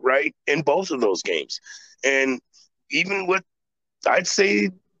it outright in both of those games. And even with, I'd say,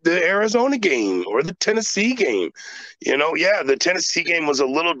 the Arizona game or the Tennessee game, the Tennessee game was a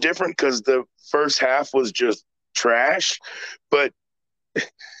little different because the first half was just trash, but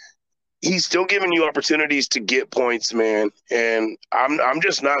he's still giving you opportunities to get points, man. And I'm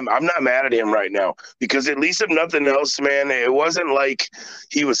not mad at him right now because at least if nothing else, man, it wasn't like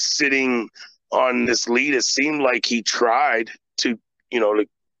he was sitting on this lead. It seemed like he tried to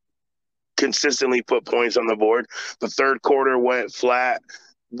consistently put points on the board. The third quarter went flat.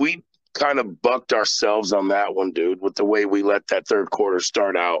 We kind of bucked ourselves on that one, dude, with the way we let that third quarter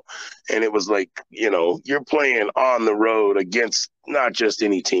start out. And it was like, you're playing on the road against not just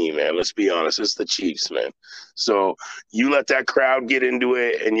any team, man. Let's be honest. It's the Chiefs, man. So you let that crowd get into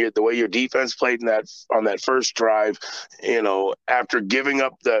it, and the way your defense played on that first drive, after giving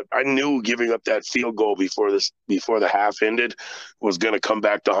up I knew giving up that field goal before the half ended was going to come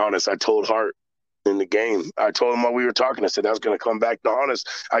back to haunt us. I told Hart in the game. I told him while we were talking, I said, that was going to come back to haunt us.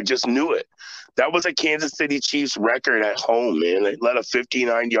 I just knew it. That was a Kansas City Chiefs record at home, man. They let a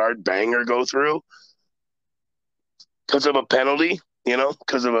 59-yard banger go through because of a penalty,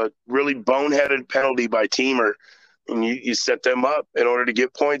 because of a really boneheaded penalty by Teamer. And you set them up in order to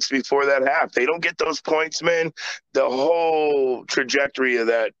get points before that half. They don't get those points, man. The whole trajectory of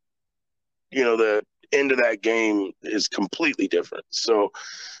that, the end of that game is completely different. So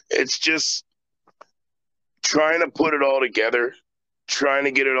it's just trying to put it all together, trying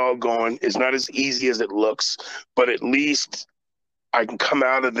to get it all going. It's not as easy as it looks, but at least I can come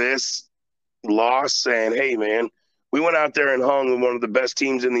out of this loss saying, hey, man, we went out there and hung with one of the best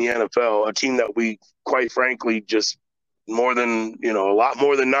teams in the NFL, a team that we, quite frankly, just a lot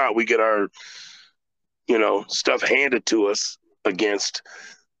more than not, we get our, stuff handed to us against.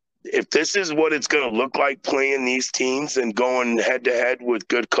 If this is what it's going to look like playing these teams and going head-to-head with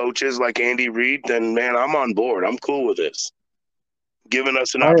good coaches like Andy Reid, then, man, I'm on board. I'm cool with this. Giving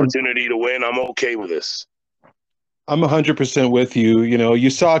us an opportunity to win, I'm okay with this. I'm 100% with you. You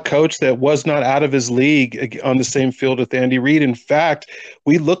saw a coach that was not out of his league on the same field with Andy Reid. In fact,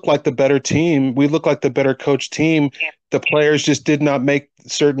 we looked like the better team. We looked like the better coach team. The players just did not make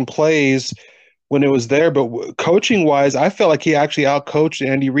certain plays when it was there. But coaching-wise, I felt like he actually outcoached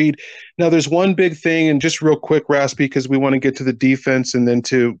Andy Reid. Now, there's one big thing, and just real quick, Raspy, because we want to get to the defense and then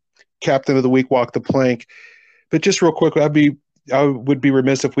to Captain of the Week, Walk the Plank. But just real quick, I would be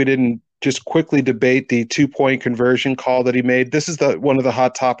remiss if we didn't just quickly debate the 2-point conversion call that he made. This is one of the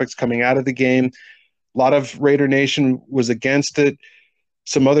hot topics coming out of the game. A lot of Raider Nation was against it.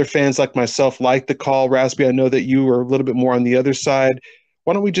 Some other fans like myself liked the call. Raspy, I know that you were a little bit more on the other side.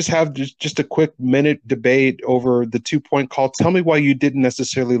 Why don't we just have just a quick minute debate over the 2-point call? Tell me why you didn't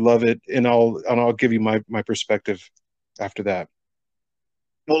necessarily love it, and I'll give you my perspective after that.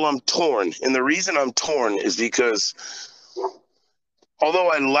 Well, I'm torn, and the reason I'm torn is because although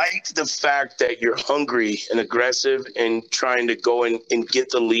I liked the fact that you're hungry and aggressive and trying to go and get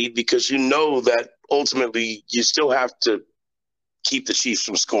the lead, because that ultimately you still have to keep the Chiefs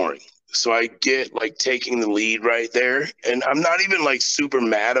from scoring. So I get taking the lead right there, and I'm not even super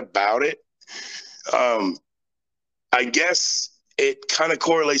mad about it. I guess it kind of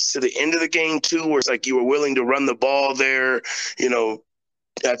correlates to the end of the game too, where it's you were willing to run the ball there,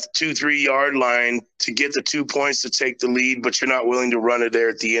 at the 2-3 yard line to get the 2 points to take the lead, but you're not willing to run it there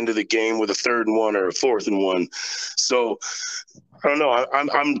at the end of the game with a 3rd and 1 or a 4th and 1. So I don't know.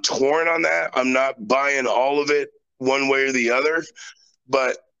 I'm torn on that. I'm not buying all of it one way or the other,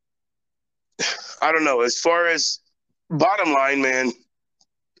 but I don't know. As far as bottom line, man,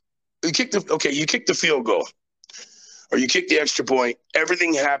 you kick the field goal or you kick the extra point.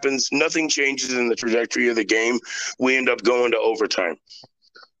 Everything happens. Nothing changes in the trajectory of the game. We end up going to overtime.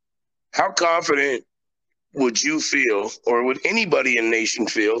 How confident would you feel, or would anybody in Nation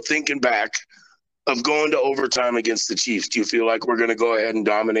feel, thinking back of going to overtime against the Chiefs? Do you feel like we're going to go ahead and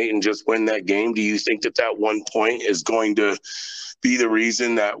dominate and just win that game? Do you think that 1 point is going to be the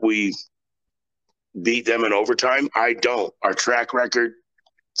reason that we beat them in overtime? I don't. Our track record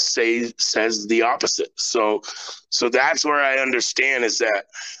says the opposite. So that's where I understand is that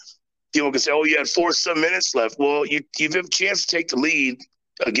people can say, oh, you had 4 some minutes left. Well, you have a chance to take the lead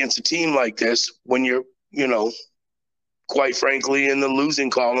against a team like this when you're, quite frankly, in the losing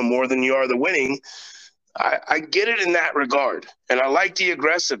column more than you are the winning. I get it in that regard, and I like the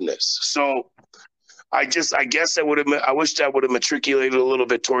aggressiveness. So I guess I wish that would have matriculated a little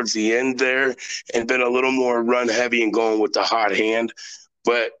bit towards the end there and been a little more run heavy and going with the hot hand.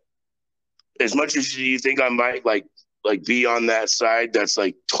 But as much as you think I might like be on that side that's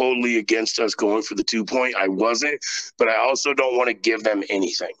like totally against us going for the 2 point, I wasn't. But I also don't want to give them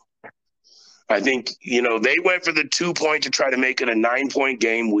anything. I think, they went for the 2 point to try to make it a 9 point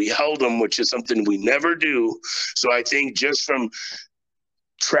game. We held them, which is something we never do. So I think just from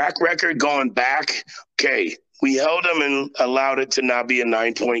track record going back, okay, we held them and allowed it to not be a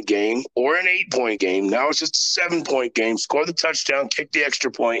 9 point game or an 8 point game. Now it's just a 7 point game. Score the touchdown, kick the extra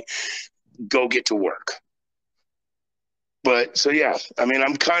point, go get to work. But so, yeah, I mean,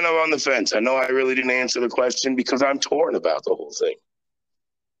 I'm kind of on the fence. I know I really didn't answer the question because I'm torn about the whole thing.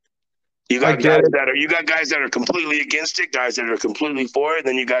 You got guys that are completely against it, guys that are completely for it.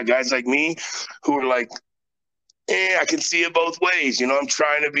 Then you got guys like me who are like, I can see it both ways. I'm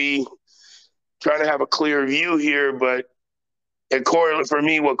trying to have a clear view here, but for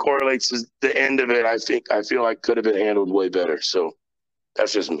me, what correlates is the end of it. I feel like could have been handled way better. So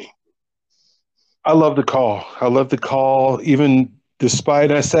that's just me. I love the call. Even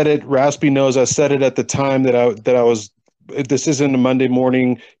despite I said it, Raspy knows I said it at the time that I was. This isn't a Monday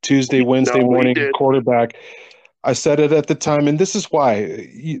morning, Tuesday, Wednesday morning quarterback. I said it at the time, and this is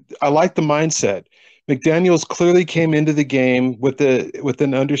why I like the mindset. McDaniels clearly came into the game with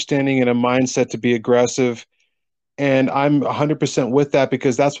an understanding and a mindset to be aggressive, and I'm 100% with that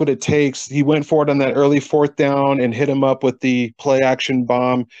because that's what it takes. He went for it on that early 4th down and hit him up with the play action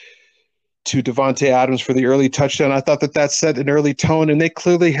bomb to Devontae Adams for the early touchdown. I thought that set an early tone, and they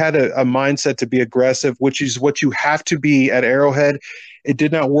clearly had a mindset to be aggressive, which is what you have to be at Arrowhead. It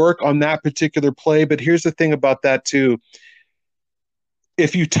did not work on that particular play, but here's the thing about that too.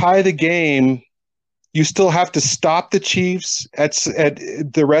 If you tie the game, you still have to stop the Chiefs at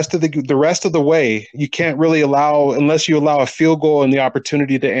the rest of the way. You can't really unless you allow a field goal and the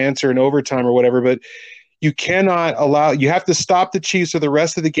opportunity to answer in overtime or whatever, but you have to stop the Chiefs for the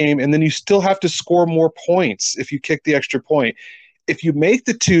rest of the game, and then you still have to score more points if you kick the extra point. If you make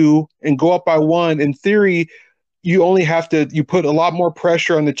the 2 and go up by 1, in theory, you put a lot more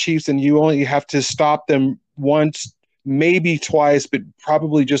pressure on the Chiefs, and you only have to stop them once, maybe twice, but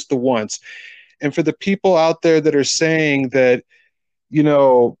probably just the once. And for the people out there that are saying that,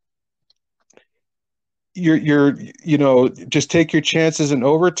 you're just take your chances in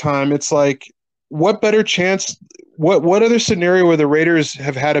overtime, it's like, what better chance? What other scenario where the Raiders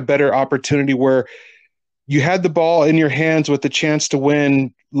have had a better opportunity where you had the ball in your hands with the chance to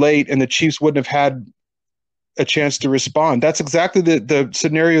win late and the Chiefs wouldn't have had a chance to respond? That's exactly the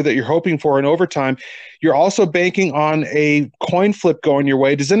scenario that you're hoping for in overtime. You're also banking on a coin flip going your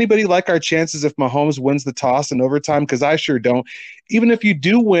way. Does anybody like our chances if Mahomes wins the toss in overtime? Because I sure don't. Even if you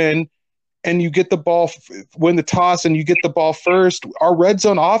do win, and you get the ball, win the toss, and you get the ball first, our red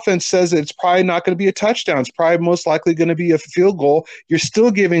zone offense says it's probably not going to be a touchdown. It's probably most likely going to be a field goal. You're still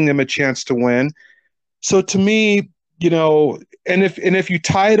giving them a chance to win. So to me, and if you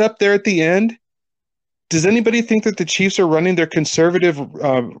tie it up there at the end, does anybody think that the Chiefs are running their conservative,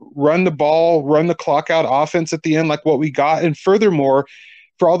 run the ball, run the clock out offense at the end like what we got? And furthermore,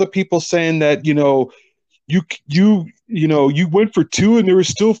 for all the people saying that, you went for 2 and there was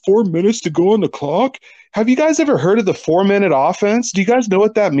still 4 minutes to go on the clock. Have you guys ever heard of the 4-minute offense? Do you guys know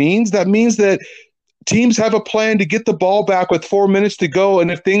what that means? That means that teams have a plan to get the ball back with 4 minutes to go.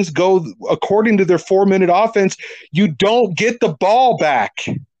 And if things go according to their 4-minute offense, you don't get the ball back.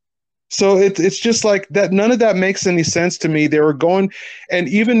 So it's just like that. None of that makes any sense to me. They were going, and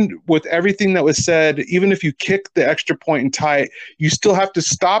even with everything that was said, even if you kick the extra point and tie it, you still have to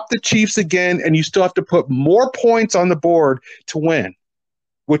stop the Chiefs again, and you still have to put more points on the board to win,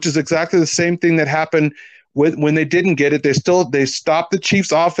 which is exactly the same thing that happened when they didn't get it. They stopped the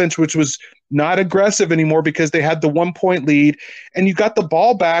Chiefs offense, which was not aggressive anymore because they had the 1-point lead, and you got the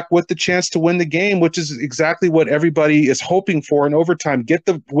ball back with the chance to win the game, which is exactly what everybody is hoping for in overtime.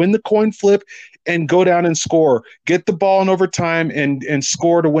 Win the coin flip and go down and score. Get the ball in overtime and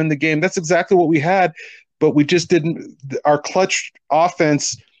score to win the game. That's exactly what we had, but we just didn't. Our clutch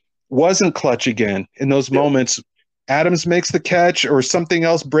offense wasn't clutch again in those moments. Adams makes the catch or something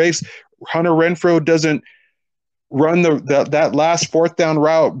else breaks. Hunter Renfrow doesn't run that last fourth down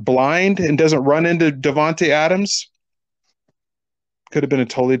route blind and doesn't run into Davante Adams. Could have been a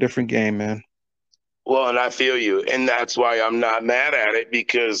totally different game, man. Well, and I feel you, and that's why I'm not mad at it,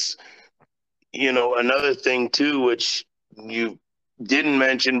 because, you know, another thing too, which you didn't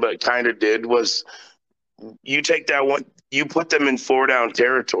mention but kind of did, was you take that one, you put them in 4-down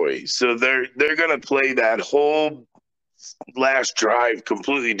territory, so they're going to play that whole last drive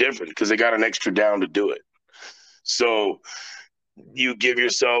completely different because they got an extra down to do it. So you give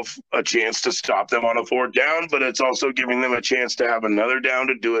yourself a chance to stop them on a 4th down, but it's also giving them a chance to have another down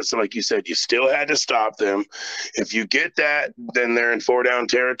to do it. So like you said, you still had to stop them. If you get that, then they're in 4-down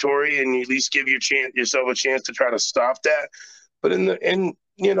territory, and you at least give yourself a chance to try to stop that. But in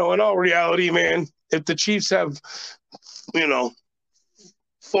all reality, man, if the Chiefs have,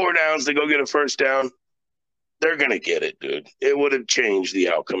 4 downs to go get a 1st down, they're going to get it, dude. It would have changed the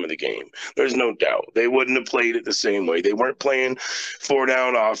outcome of the game. There's no doubt. They wouldn't have played it the same way. They weren't playing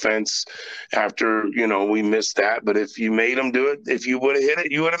 4-down offense after, we missed that. But if you made them do it, if you would have hit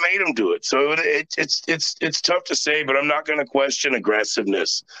it, you would have made them do it. So it's tough to say, but I'm not going to question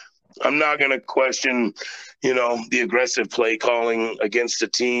aggressiveness. I'm not going to question, the aggressive play calling against a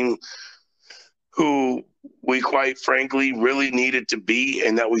team who we quite frankly really needed to beat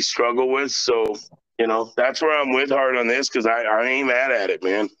and that we struggle with. So, that's where I'm with Hart on this, because I ain't mad at it,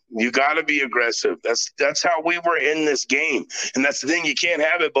 man. You got to be aggressive. That's how we were in this game. And that's the thing. You can't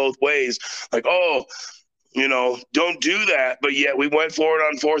have it both ways. Like, don't do that. But yet we went for it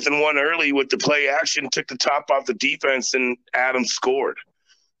on 4th and 1 early with the play action, took the top off the defense, and Adams scored.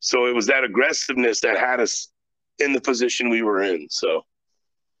 So it was that aggressiveness that had us in the position we were in. So.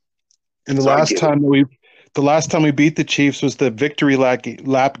 And the last time we beat the Chiefs was the victory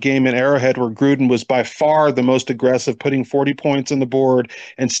lap game in Arrowhead, where Gruden was by far the most aggressive, putting 40 points on the board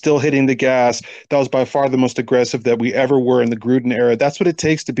and still hitting the gas. That was by far the most aggressive that we ever were in the Gruden era. That's what it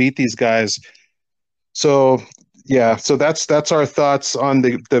takes to beat these guys. So, yeah, so that's our thoughts on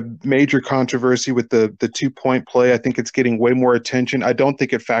the major controversy with the 2-point play. I think it's getting way more attention. I don't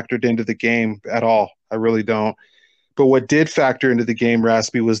think it factored into the game at all. I really don't. But what did factor into the game,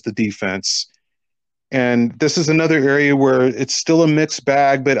 Raspy, was the defense. And this is another area where it's still a mixed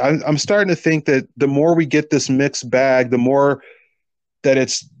bag, but I'm starting to think that the more we get this mixed bag, the more that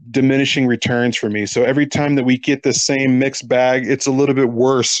it's diminishing returns for me. So every time that we get the same mixed bag, it's a little bit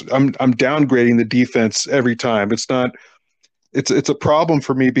worse. I'm downgrading the defense every time. It's a problem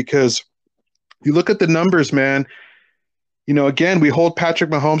for me, because you look at the numbers, man. Again, we hold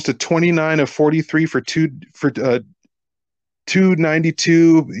Patrick Mahomes to 29 of 43 for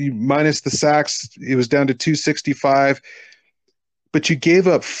 292 minus the sacks. It was down to 265. But you gave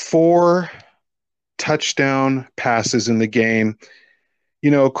up 4 touchdown passes in the game.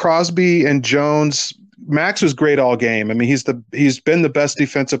 Crosby and Jones, Max was great all game. I mean, he's been the best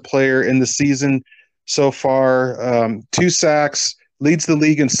defensive player in the season so far. 2 sacks, leads the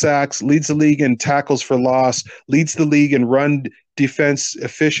league in sacks, leads the league in tackles for loss, leads the league in run defense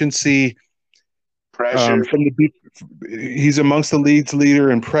efficiency. Pressure. He's amongst the league's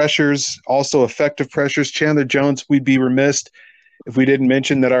leader in pressures, also effective pressures. Chandler Jones, we'd be remiss if we didn't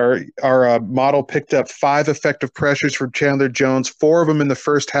mention that our model picked up 5 effective pressures for Chandler Jones, 4 of them in the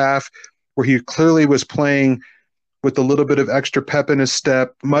first half, where he clearly was playing with a little bit of extra pep in his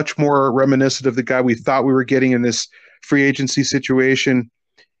step, much more reminiscent of the guy we thought we were getting in this free agency situation.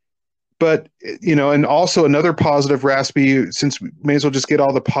 But, and also another positive, Raspy, since we may as well just get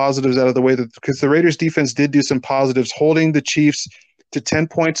all the positives out of the way, because the Raiders defense did do some positives, holding the Chiefs to 10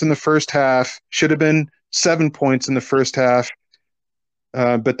 points in the first half, should have been 7 points in the first half.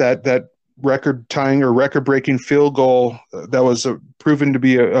 But that record-tying or record-breaking field goal that was proven to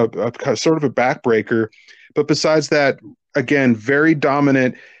be a sort of a backbreaker. But besides that, again, very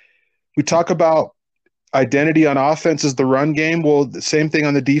dominant. We talk about identity on offense is the run game. Well, the same thing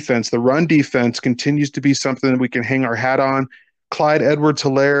on the defense. The run defense continues to be something that we can hang our hat on. Clyde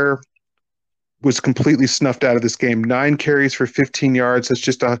Edwards-Helaire was completely snuffed out of this game. 9 carries for 15 yards. That's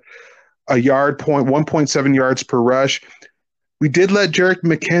just a yard point, 1.7 yards per rush. We did let Jerick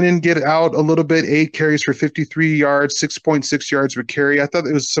McKinnon get out a little bit, 8 carries for 53 yards, 6.6 yards per carry. I thought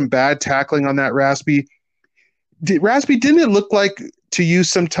it was some bad tackling on that, Raspy. Raspy, didn't it look like to you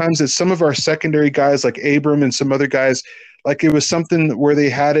sometimes that some of our secondary guys like Abram and some other guys, like it was something where they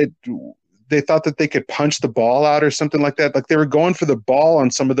had it, they thought that they could punch the ball out or something like that. Like they were going for the ball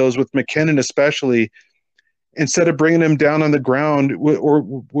on some of those with McKinnon especially, instead of bringing him down on the ground?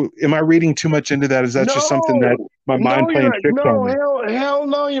 Or am I reading too much into that? Is that just something that my mind you're playing not. tricks on No, me? hell,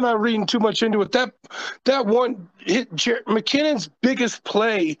 no, you're not reading too much into it. That one hit, McKinnon's biggest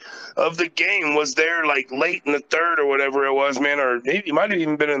play of the game was there like late in the third or whatever it was, man, or maybe it might have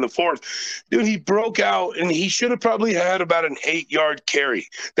even been in the fourth. Dude, he broke out and he should have probably had about an 8-yard carry.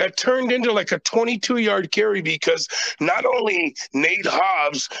 That turned into like a 22-yard carry because not only Nate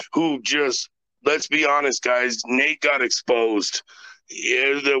Hobbs, who just, let's be honest, guys, Nate got exposed.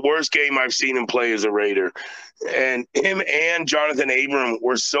 It was the worst game I've seen him play as a Raider. And him and Jonathan Abram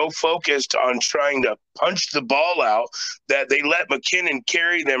were so focused on trying to punch the ball out that they let McKinnon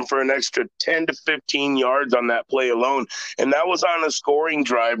carry them for an extra 10 to 15 yards on that play alone. And that was on a scoring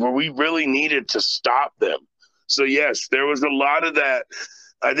drive where we really needed to stop them. So, yes, there was a lot of that.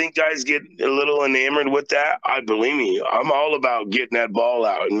 I think guys get a little enamored with that. Believe me, I'm all about getting that ball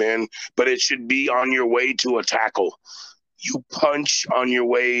out, man. But it should be on your way to a tackle. You punch on your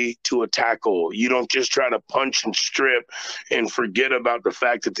way to a tackle. You don't just try to punch and strip and forget about the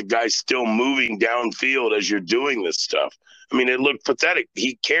fact that the guy's still moving downfield as you're doing this stuff. I mean, it looked pathetic.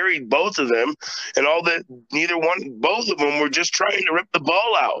 He carried both of them, and both of them were just trying to rip the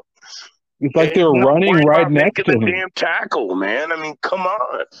ball out. It's like they were running right next to him. Damn tackle, man. I mean, come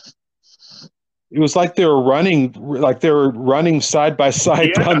on. It was like they were running side by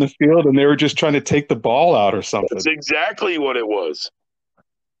side down the field, and they were just trying to take the ball out or something. That's exactly what it was.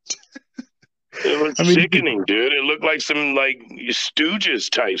 It was sickening, dude. It looked like some Stooges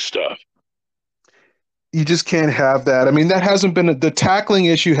type stuff. You just can't have that. I mean, that hasn't been the tackling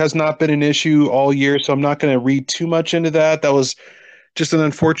issue has not been an issue all year, so I'm not going to read too much into that. That was just an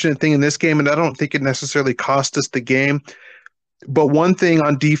unfortunate thing in this game, and I don't think it necessarily cost us the game. But one thing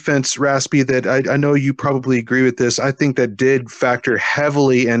on defense, Raspy, that I know you probably agree with this, I think that did factor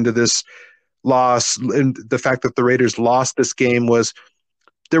heavily into this loss, and the fact that the Raiders lost this game, was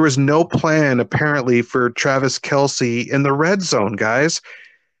there was no plan apparently for Travis Kelce in the red zone, guys.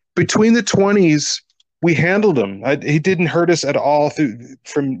 Between the 20s, we handled him. He didn't hurt us at all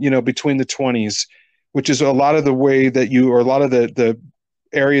from between the 20s, which is a lot of the way that a lot of the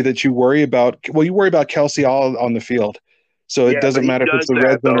area that you worry about. Well, you worry about Kelce all on the field. So it doesn't matter if it's the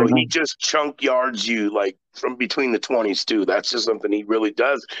red zone or not. He just chunk yards you from between the 20s too. That's just something he really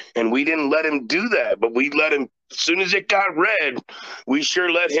does. And we didn't let him do that, but we let him, as soon as it got red, we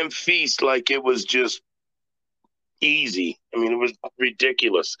sure let him feast like it was just easy. I mean, it was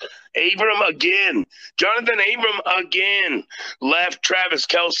ridiculous. Jonathan Abram again left Travis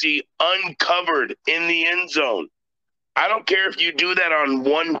Kelce uncovered in the end zone. I don't care if you do that on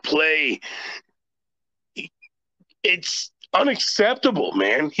one play. It's unacceptable,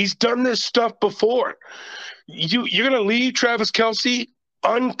 man. He's done this stuff before. You're going to leave Travis Kelce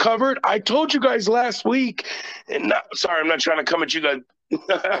uncovered? I told you guys last week, and sorry, I'm not trying to come at you guys.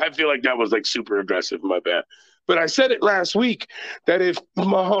 I feel like that was super aggressive. My bad. But I said it last week that if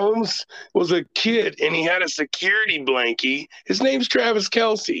Mahomes was a kid and he had a security blankie, his name's Travis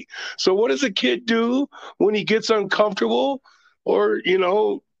Kelce. So what does a kid do when he gets uncomfortable or,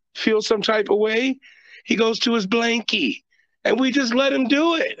 feels some type of way? He goes to his blankie, and we just let him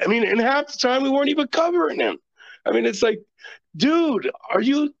do it. I mean, and half the time we weren't even covering him. I mean, it's like, dude,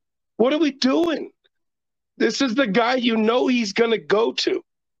 what are we doing? This is the guy he's going to go to.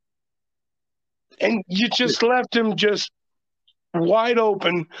 And you just left him just wide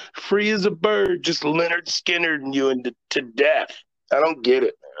open, free as a bird, just Leonard Skinnered you to death. I don't get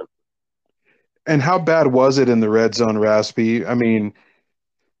it, man. And how bad was it in the red zone, Raspy? I mean,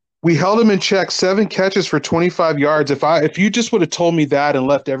 we held him in check, 7 catches for 25 yards. If you just would have told me that and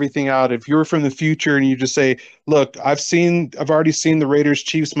left everything out, if you were from the future and you just say, look, I've already seen the Raiders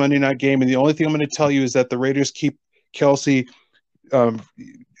Chiefs Monday night game, and the only thing I'm going to tell you is that the Raiders keep Kelce,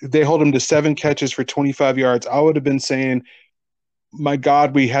 they hold him to 7 catches for 25 yards. I would have been saying, my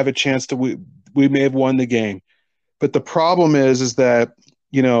God, we have a chance we may have won the game. But the problem is that,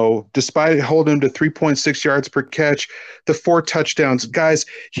 despite holding him to 3.6 yards per catch, the 4 touchdowns, guys,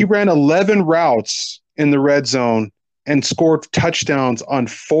 he ran 11 routes in the red zone and scored touchdowns on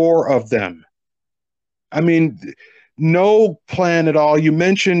 4 of them. I mean, no plan at all. You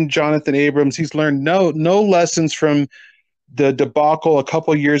mentioned Jonathan Abrams. He's learned no lessons from the debacle a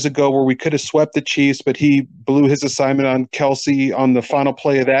couple of years ago where we could have swept the Chiefs, but he blew his assignment on Kelce on the final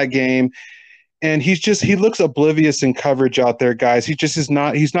play of that game. And he looks oblivious in coverage out there, guys. He just is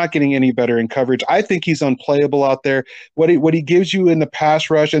not. He's not getting any better in coverage. I think he's unplayable out there. What he gives you in the pass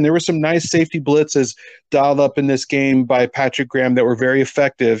rush, and there were some nice safety blitzes dialed up in this game by Patrick Graham that were very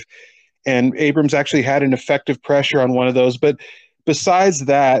effective. And Abrams actually had an effective pressure on one of those. But besides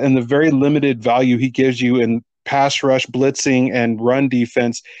that, and the very limited value he gives you in pass rush, blitzing, and run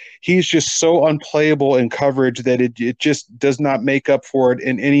defense, he's just so unplayable in coverage that it just does not make up for it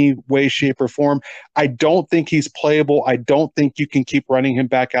in any way, shape, or form. I don't think he's playable. I don't think you can keep running him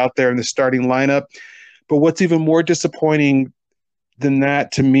back out there in the starting lineup. But what's even more disappointing than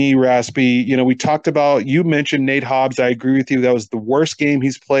that to me, Raspy, we talked about, you mentioned Nate Hobbs. I agree with you. That was the worst game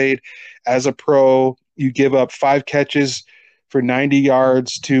he's played as a pro. You give up 5 catches for 90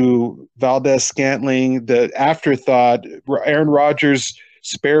 yards to Valdez Scantling, the afterthought, Aaron Rodgers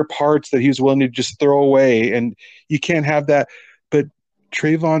spare parts that he was willing to just throw away. And you can't have that. But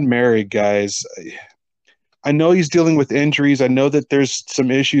Trayvon Merrick, guys, I know he's dealing with injuries. I know that there's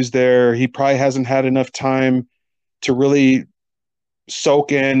some issues there. He probably hasn't had enough time to really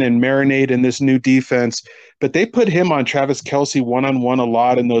soak in and marinate in this new defense, but they put him on Travis Kelce one-on-one a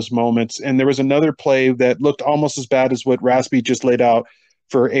lot in those moments. And there was another play that looked almost as bad as what Raspy just laid out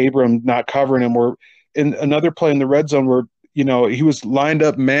for Abram not covering him, where in another play in the red zone where, he was lined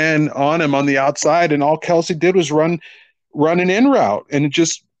up man on him on the outside, and all Kelce did was run an in route, and it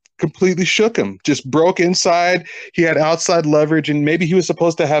just completely shook him, just broke inside. He had outside leverage, and maybe he was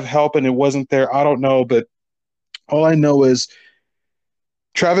supposed to have help and it wasn't there. I don't know, but all I know is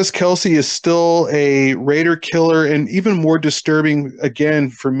Travis Kelce is still a Raider killer, and even more disturbing, again,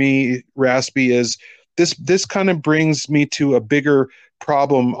 for me, Raspy, is this kind of brings me to a bigger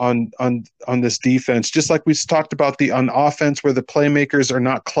problem on this defense. Just like we talked about on offense, where the playmakers are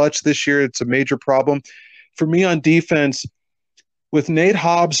not clutch this year, it's a major problem. For me on defense, with Nate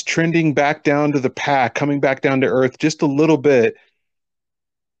Hobbs trending back down to the pack, coming back down to earth just a little bit,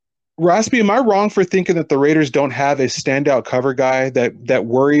 Raspy, am I wrong for thinking that the Raiders don't have a standout cover guy that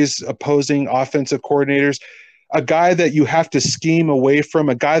worries opposing offensive coordinators, a guy that you have to scheme away from,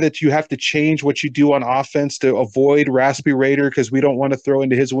 a guy that you have to change what you do on offense to avoid Raspy Raider because we don't want to throw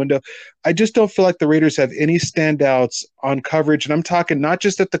into his window? I just don't feel like the Raiders have any standouts on coverage, and I'm talking not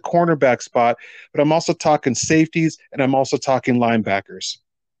just at the cornerback spot, but I'm also talking safeties, and I'm also talking linebackers.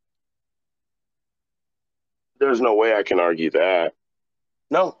 There's no way I can argue that.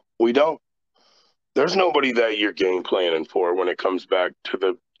 No. We don't. There's nobody that you're game planning for when it comes back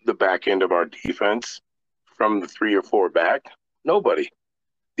to the back end of our defense from the 3 or 4 back. Nobody.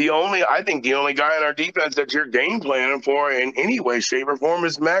 I think the only guy in our defense that you're game planning for in any way, shape, or form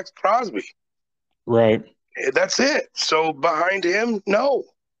is Max Crosby. Right. That's it. So behind him, no,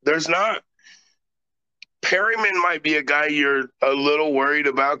 there's not. Perryman might be a guy you're a little worried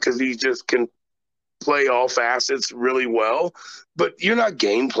about because he just can play all facets really well, but you're not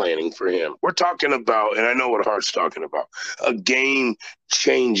game planning for him. We're talking about, and I know what Hart's talking about, a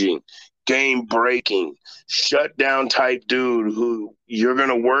game-changing, game-breaking, shutdown type dude who you're going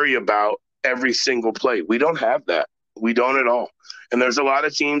to worry about every single play. We don't have that. We don't at all. And there's a lot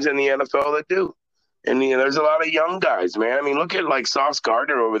of teams in the NFL that do. And there's a lot of young guys, man. I mean, look at like Sauce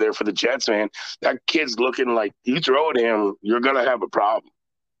Gardner over there for the Jets, man. That kid's looking like you throw at him, you're going to have a problem.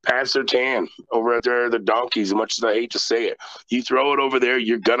 Pat Surtain over there, the Donkeys, as much as I hate to say it. You throw it over there,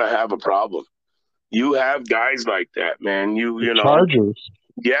 you're going to have a problem. You have guys like that, man. You know. Chargers.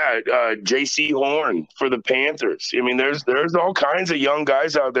 Yeah, J.C. Horn for the Panthers. I mean, there's all kinds of young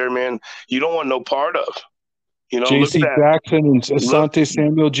guys out there, man, you don't want no part of. J.C. Jackson and Asante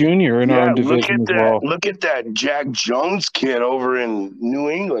Samuel Jr. in our own division as well. Look at that Jack Jones kid over in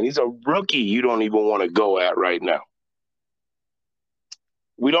New England. He's a rookie you don't even want to go at right now.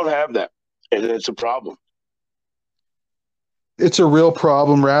 We don't have that, and it's a problem. It's a real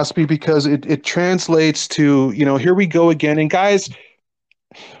problem, Raspy, because it translates to, here we go again. And guys,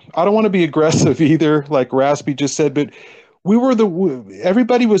 I don't want to be aggressive either, like Raspy just said, but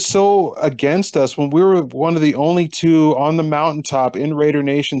everybody was so against us when we were one of the only 2 on the mountaintop in Raider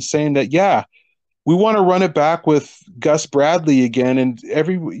Nation saying that, yeah, we want to run it back with Gus Bradley again. And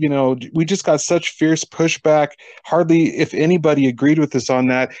we just got such fierce pushback. Hardly, if anybody, agreed with us on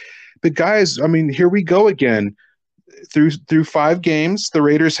that. But guys, I mean, here we go again. Through 5 games, the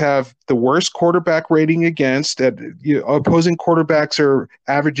Raiders have the worst quarterback rating against. Opposing quarterbacks are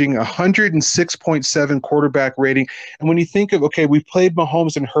averaging 106.7 quarterback rating. And when you think of, okay, we played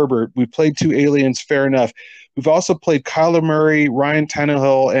Mahomes and Herbert, we played 2 aliens, fair enough. We've also played Kyler Murray, Ryan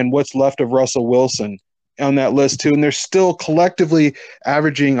Tannehill, and what's left of Russell Wilson on that list too. And they're still collectively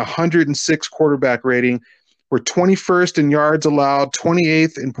averaging 106 quarterback rating. We're 21st in yards allowed,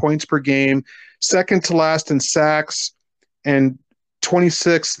 28th in points per game, second to last in sacks, and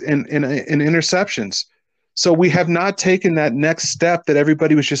 26th in interceptions. So we have not taken that next step that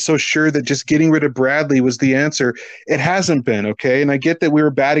everybody was just so sure that just getting rid of Bradley was the answer. It hasn't been, okay? And I get that we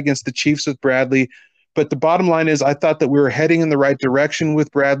were bad against the Chiefs with Bradley, but the bottom line is I thought that we were heading in the right direction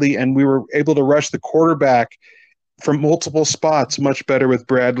with Bradley, and we were able to rush the quarterback from multiple spots much better with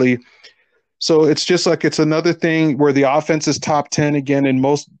Bradley. So it's just like it's another thing where the offense is top 10 again in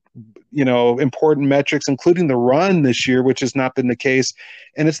most important metrics, including the run this year, which has not been the case.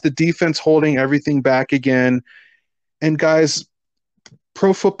 And it's the defense holding everything back again. And guys,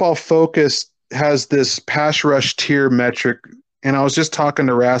 Pro Football Focus has this pass rush tier metric. And I was just talking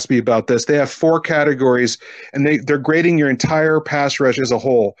to Raspy about this. They have 4 categories, and they're grading your entire pass rush as a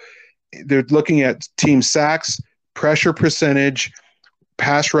whole. They're looking at team sacks, pressure percentage,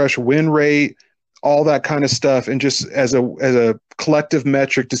 pass rush win rate, all that kind of stuff, and just as a collective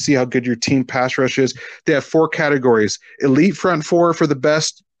metric to see how good your team pass rush is. They have 4 categories: elite front 4 for the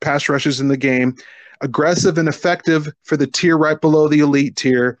best pass rushes in the game, aggressive and effective for the tier right below the elite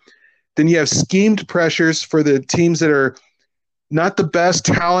tier. Then you have schemed pressures for the teams that are not the best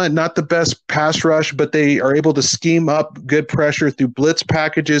talent, not the best pass rush, but they are able to scheme up good pressure through blitz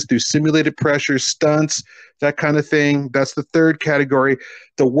packages, through simulated pressure, stunts, that kind of thing. That's the 3rd category.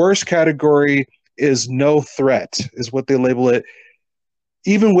 The worst category is no threat, is what they label it.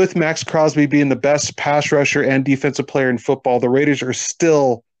 Even with Max Crosby being the best pass rusher and defensive player in football, the Raiders are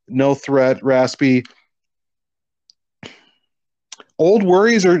still no threat, Raspy. Old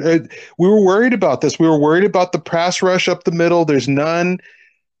worries are we were worried about this. We were worried about the pass rush up the middle. There's none.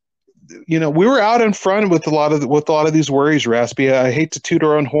 We were out in front with a lot of these worries, Raspy. I hate to toot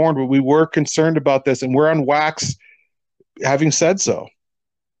our own horn, but we were concerned about this, and we're on wax having said so.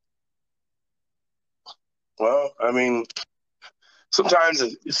 Well, I mean, sometimes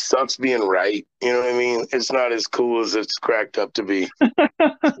it sucks being right. You know what I mean? It's not as cool as it's cracked up to be.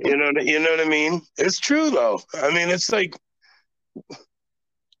 You know what I mean? It's true, though. I mean, it's like,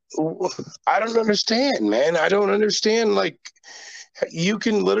 I don't understand, man. I don't understand. Like, you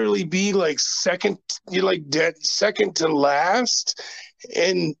can literally be like you're like dead second to last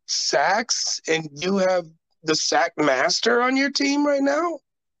in sacks, and you have the sack master on your team right now.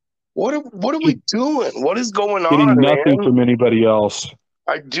 What are we doing? What is going on, Getting nothing man? from anybody else.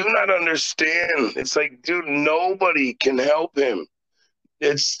 I do not understand. It's like, dude, nobody can help him.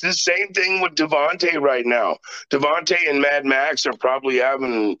 It's the same thing with Devontae right now. Devontae and Mad Max are probably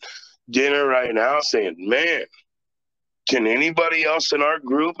having dinner right now saying, man, can anybody else in our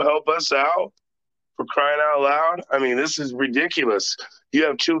group help us out? For crying out loud. I mean, this is ridiculous. You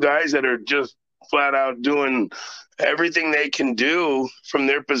have 2 guys that are just flat out doing everything they can do from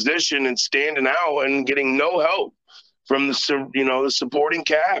their position and standing out and getting no help from the supporting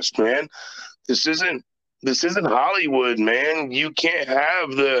cast, man. This isn't Hollywood, man. You can't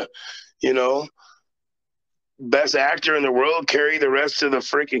have the, best actor in the world carry the rest of the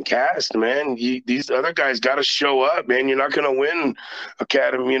freaking cast, man. These other guys got to show up, man. You're not going to win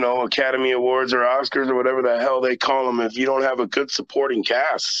Academy Awards or Oscars or whatever the hell they call them if you don't have a good supporting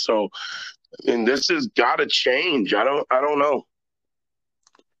cast. So, I mean, this has got to change. I don't know.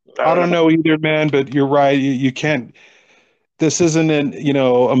 I don't know either, man, but you're right. You can't. This isn't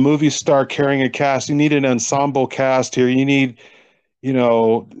a movie star carrying a cast. You need an ensemble cast here. You need,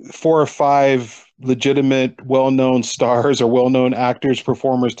 4 or 5 legitimate, well-known stars or well-known actors,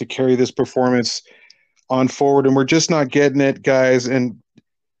 performers to carry this performance on forward. And we're just not getting it, guys. And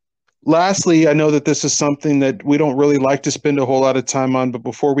lastly, I know that this is something that we don't really like to spend a whole lot of time on, but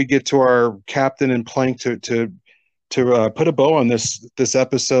before we get to our captain and plank to put a bow on this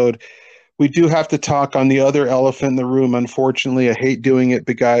episode, we do have to talk on the other elephant in the room. Unfortunately, I hate doing it,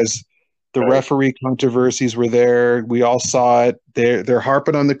 but guys, the referee controversies were there. We all saw it. They're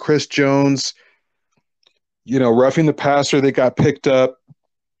harping on the Chris Jones, roughing the passer that got picked up.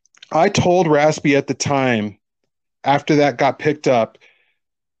 I told Raspy at the time, after that got picked up,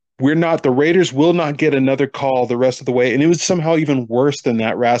 the Raiders will not get another call the rest of the way. And it was somehow even worse than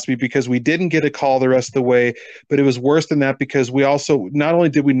that, Raspy, because we didn't get a call the rest of the way, but it was worse than that because we also, not only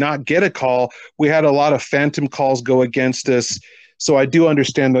did we not get a call, we had a lot of phantom calls go against us. So I do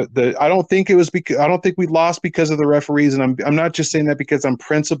understand that I don't think we lost because of the referees. And I'm not just saying that because I'm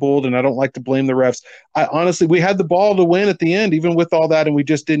principled and I don't like to blame the refs. Honestly, we had the ball to win at the end, even with all that, and we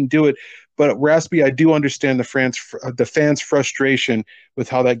just didn't do it. But Raspy, I do understand the fans' frustration with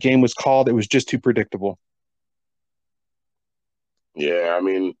how that game was called. It was just too predictable. Yeah, I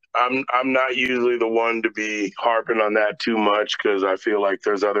mean, I'm not usually the one to be harping on that too much because I feel like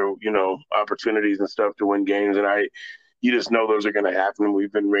there's other, opportunities and stuff to win games, and you just know those are going to happen.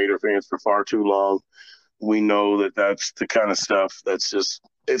 We've been Raider fans for far too long. We know that that's the kind of stuff that's just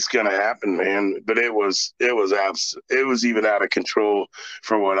it's going to happen, man. But it was even out of control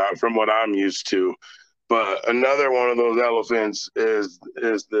from what I'm used to. But another one of those elephants is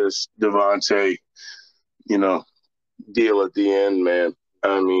this Devontae, you know, deal at the end, man.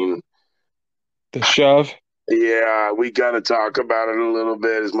 I mean, The shove. yeah, we got to talk about it a little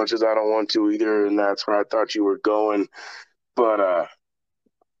bit, as much as I don't want to either, and that's where I thought you were going. But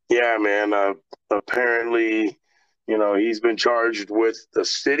yeah, man. Apparently, he's been charged with the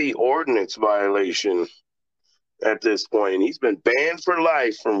city ordinance violation at this point. He's been banned for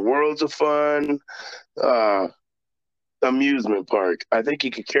life from Worlds of Fun, uh, amusement park. I think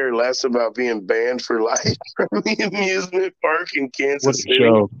he could care less about being banned for life from the amusement park in What Kansas a City.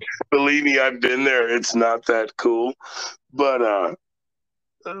 show. Believe me, I've been there. It's not that cool, but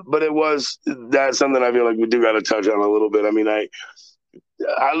that's something I feel like we do got to touch on a little bit. I mean, I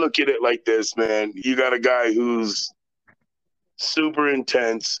look at it like this, man. You got a guy who's super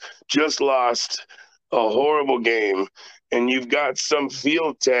intense, just lost a horrible game, and you've got some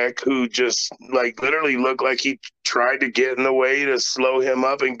field tech who just like literally looked like he tried to get in the way to slow him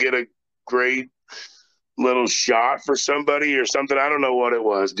up and get a great little shot for somebody or something. I don't know what it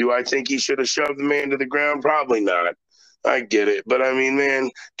was. Do I think he should have shoved the man to the ground? Probably not. I get it. But I mean,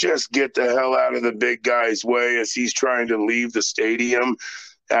 man, just get the hell out of the big guy's way as he's trying to leave the stadium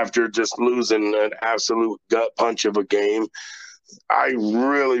after just losing an absolute gut punch of a game. I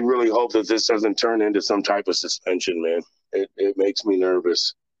really, really hope that this doesn't turn into some type of suspension, man. It makes me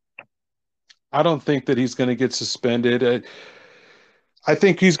nervous. I don't think that he's going to get suspended. I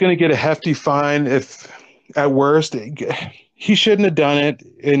think he's going to get a hefty fine if, at worst, he shouldn't have done it.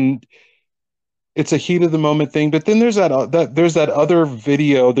 And it's a heat of the moment thing. But then there's that other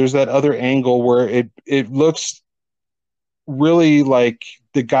video, there's that other angle where it looks really like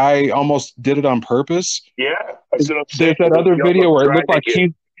the guy almost did it on purpose. Yeah, that's what I'm saying. There's that other video where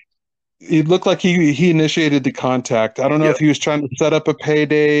it looked like he initiated the contact. I don't know if he was trying to set up a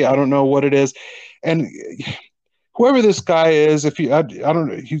payday. I don't know what it is. And whoever this guy is, I don't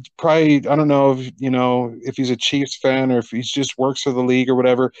know, he's probably, I don't know if he's a Chiefs fan or if he just works for the league or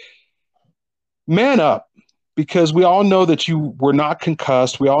whatever. Man up, because we all know that you were not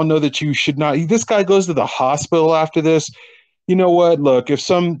concussed. We all know that you should not. This guy goes to the hospital after this. You know what? Look, if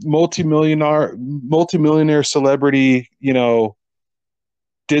some multimillionaire celebrity,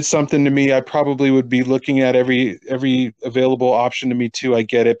 did something to me, I probably would be looking at every available option to me too. I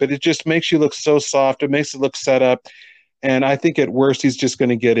get it, but it just makes you look so soft. It makes it look set up, and I think at worst he's just going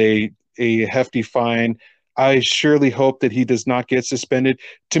to get a hefty fine. I surely hope that he does not get suspended.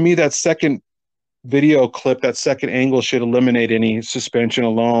 To me, that second video clip, that second angle should eliminate any suspension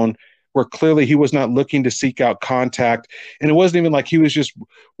alone, where clearly he was not looking to seek out contact. And it wasn't even like he was just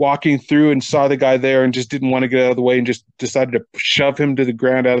walking through and saw the guy there and just didn't want to get out of the way and just decided to shove him to the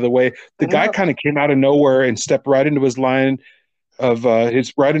ground out of the way. The guy kind of came out of nowhere and stepped right into his line of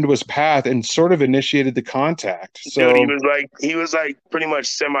right into his path and sort of initiated the contact. So dude, he was like pretty much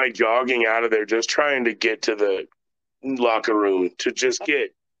semi jogging out of there, just trying to get to the locker room to just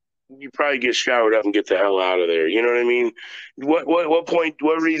you probably get showered up and get the hell out of there. You know what I mean?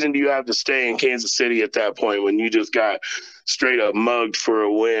 What reason do you have to stay in Kansas City at that point when you just got straight up mugged for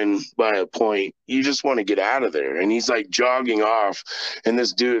a win by a point? You just want to get out of there. And he's like jogging off. And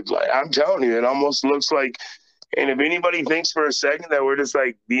this dude, like, I'm telling you, it almost looks like, and if anybody thinks for a second that we're just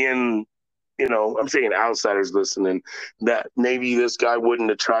like being, I'm saying outsiders listening, that maybe this guy wouldn't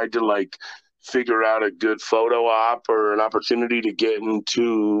have tried to like figure out a good photo op or an opportunity to get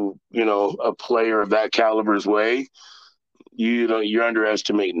into, a player of that caliber's way, you're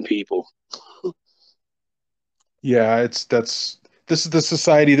underestimating people. Yeah, this is the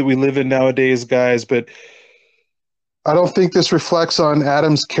society that we live in nowadays, guys, but I don't think this reflects on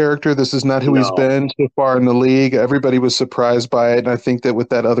Adam's character. This is not who he's been so far in the league. Everybody was surprised by it, and I think that with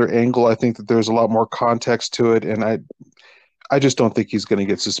that other angle, I think that there's a lot more context to it, and I just don't think he's going to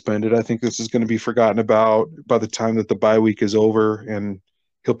get suspended. I think this is going to be forgotten about by the time that the bye week is over, and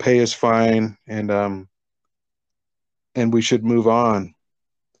he'll pay his fine, and we should move on.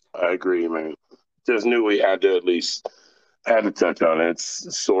 I agree, man. Just knew we had to touch on it. It's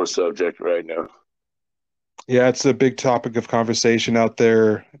a sore subject right now. Yeah, it's a big topic of conversation out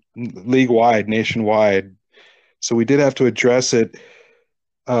there, league-wide, nationwide. So we did have to address it.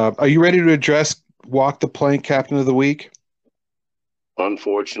 Are you ready to address Walk the Plank Captain of the Week?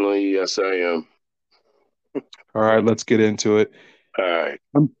 Unfortunately, yes, I am. All right, let's get into it. All right.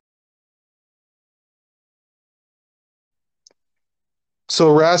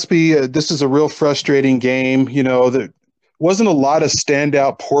 So, Raspy, this is a real frustrating game. wasn't a lot of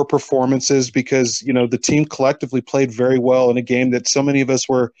standout poor performances because, you know, the team collectively played very well in a game that so many of us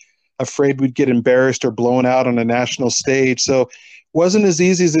were afraid we'd get embarrassed or blown out on a national stage. So it wasn't as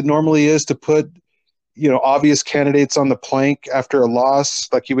easy as it normally is to put, you know, obvious candidates on the plank after a loss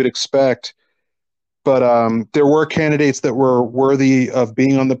like you would expect. But there were candidates that were worthy of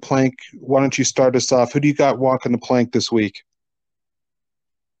being on the plank. Why don't you start us off? Who do you got walking the plank this week?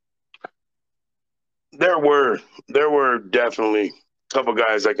 There were definitely a couple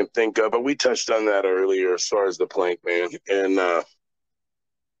guys I can think of, but we touched on that earlier as far as the plank, man. And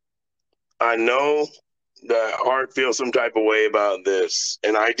I know that Hart feels some type of way about this,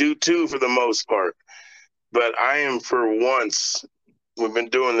 and I do too for the most part. But I am, for once, we've been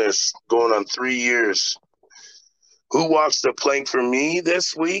doing this going on 3 years. Who walks the plank for me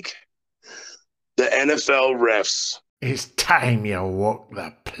this week? The NFL refs. It's time you walk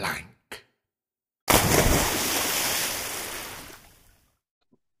the plank.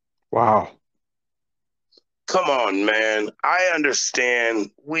 Wow. Come on, man. I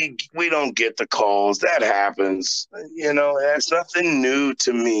understand we don't get the calls. That happens. You know, that's nothing new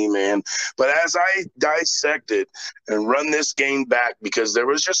to me, man. But as I dissected and run this game back, because there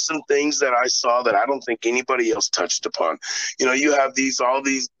was just some things that I saw that I don't think anybody else touched upon. You know, you have all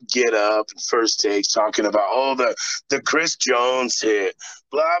these get up and first takes talking about, the Chris Jones hit,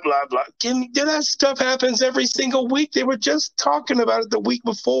 blah, blah, blah. That stuff happens every single week. They were just talking about it the week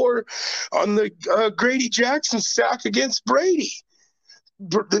before on the Grady Jackson sack against Brady.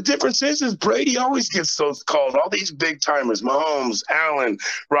 The difference is Brady always gets those calls. All these big timers, Mahomes, Allen,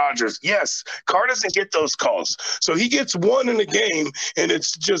 Rodgers. Yes, Carr doesn't get those calls. So he gets one in a game, and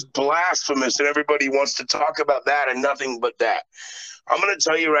it's just blasphemous, and everybody wants to talk about that and nothing but that. I'm going to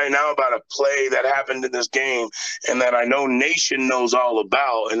tell you right now about a play that happened in this game and that I know Nation knows all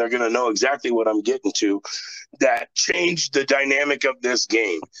about, and they're going to know exactly what I'm getting to, that changed the dynamic of this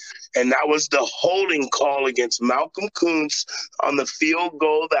game. And that was the holding call against Malcolm Kuntz on the field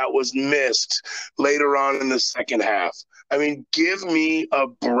goal that was missed later on in the second half. I mean, give me a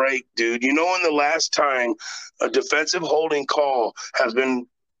break, dude. You know, when the last time a defensive holding call has been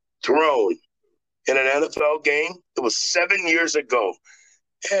thrown in an NFL game, it was 7 years ago.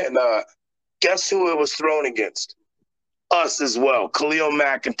 And guess who it was thrown against? Us as well. Khalil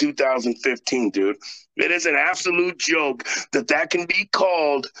Mack in 2015, dude. It is an absolute joke that can be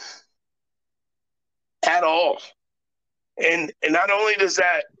called at all. And not only does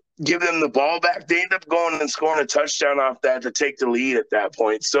that give them the ball back, they end up going and scoring a touchdown off that to take the lead at that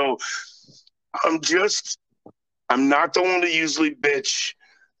point. So I'm not the one to usually bitch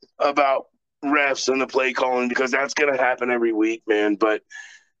about refs and the play calling, because that's going to happen every week, man. But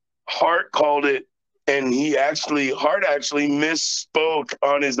Hart called it, and Hart actually misspoke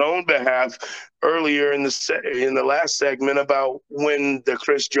on his own behalf earlier in the last segment about when the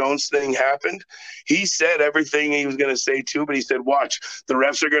Chris Jones thing happened. He said everything he was going to say too, but he said, watch, the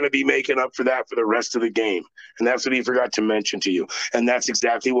refs are going to be making up for that for the rest of the game. And that's what he forgot to mention to you. And that's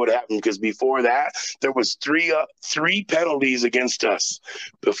exactly what happened, because before that, there was three penalties against us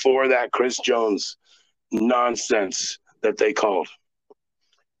before that Chris Jones nonsense that they called.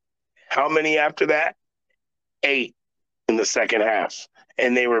 How many after that? 8 in the second half.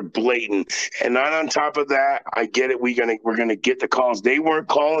 And they were blatant. And not on top of that, I get it. We're gonna get the calls. They weren't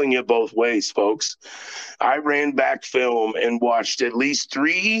calling it both ways, folks. I ran back film and watched at least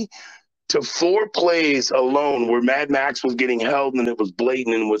 3 to 4 plays alone where Mad Max was getting held and it was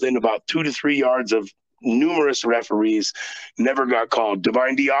blatant, and within about 2 to 3 yards of numerous referees, never got called.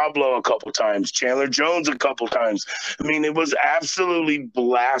 Divine Diablo a couple times, Chandler Jones a couple times. I mean, it was absolutely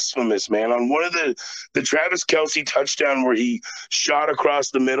blasphemous, man. On one of the Travis Kelce touchdown where he shot across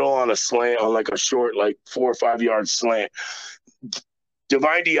the middle on a slant, on like a short, like 4 or 5 yard slant,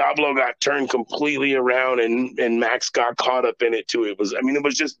 Divine Diablo got turned completely around, and Max got caught up in it too. It was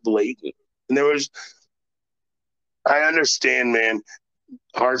just blatant. And I understand, man.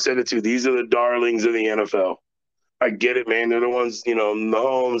 Hart said it too. These are the darlings of the NFL. I get it, man. They're the ones, you know,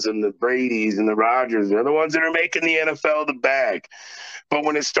 Mahomes and the Bradys and the Rodgers. They're the ones that are making the NFL the bag. But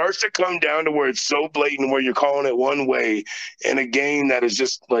when it starts to come down to where it's so blatant, where you're calling it one way in a game that is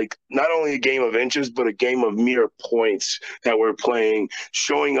just like not only a game of inches, but a game of mere points that we're playing,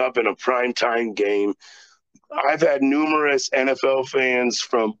 showing up in a primetime game. I've had numerous NFL fans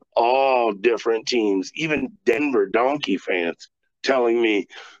from all different teams, even Denver Donkey fans, telling me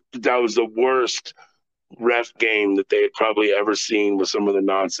that was the worst ref game that they had probably ever seen with some of the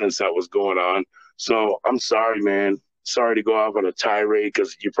nonsense that was going on. So I'm sorry, man. Sorry to go off on a tirade,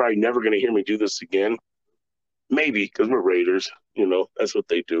 because you're probably never going to hear me do this again. Maybe, because we're Raiders. You know, that's what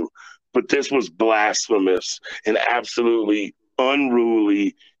they do. But this was blasphemous and absolutely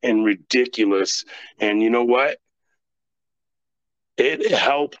unruly and ridiculous. And you know what? It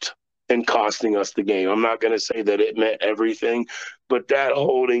helped in costing us the game. I'm not going to say that it meant everything, but that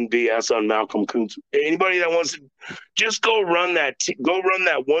holding BS on Malcolm Kuntz. Anybody that wants to just go run that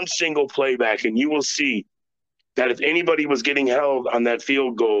one single playback, and you will see that if anybody was getting held on that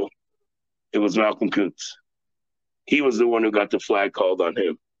field goal, it was Malcolm Kuntz. He was the one who got the flag called on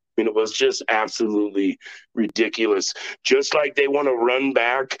him. I mean, it was just absolutely ridiculous. Just like they want to run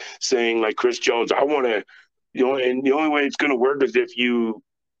back saying, like Chris Jones, I want to, and the only way it's going to work is if you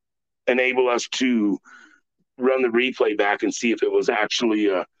enable us to run the replay back and see if it was actually,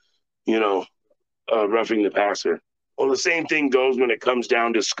 roughing the passer. Well, the same thing goes when it comes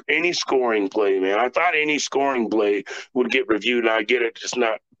down to any scoring play, man. I thought any scoring play would get reviewed, and I get it. It's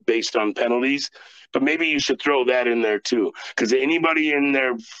not based on penalties, but maybe you should throw that in there too, because anybody in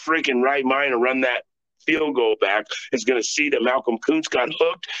their freaking right mind to run that field goal back is going to see that Malcolm Kuntz got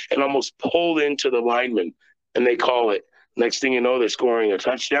hooked and almost pulled into the lineman, and they call it. Next thing you know, they're scoring a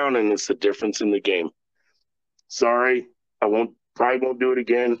touchdown, and it's the difference in the game. Sorry, probably won't do it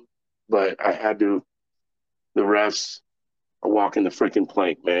again, but I had to. The refs are walking the freaking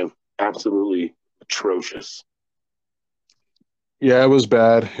plank, man. Absolutely atrocious. Yeah, it was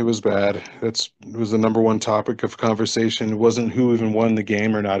bad. It was bad. It was the number one topic of conversation. It wasn't who even won the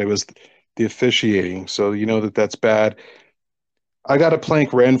game or not. It was the officiating. So you know that's bad. I got to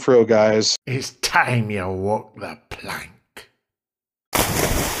plank Renfro, guys. It's time you walk the plank.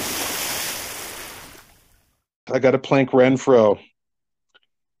 I got to plank Renfro.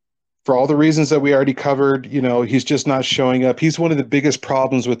 For all the reasons that we already covered, he's just not showing up. He's one of the biggest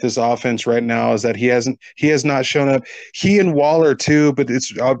problems with this offense right now is that he has not shown up. He and Waller too, but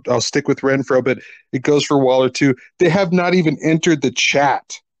I'll stick with Renfro, but it goes for Waller too. They have not even entered the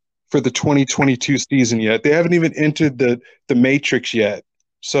chat for the 2022 season yet. They haven't even entered the matrix yet.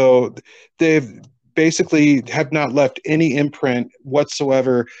 So they've basically have not left any imprint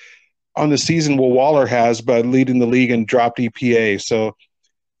whatsoever on the season. Well, Waller has by leading the league and dropped EPA. So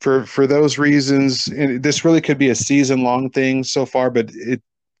for those reasons, and this really could be a season-long thing so far, but it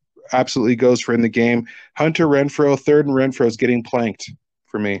absolutely goes for in the game. Hunter Renfro, third and Renfro is getting planked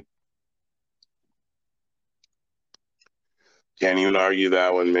for me. Can't even argue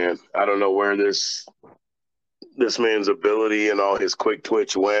that one, man. I don't know where this man's ability and all his quick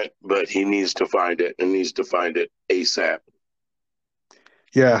twitch went, but he needs to find it and needs to find it ASAP.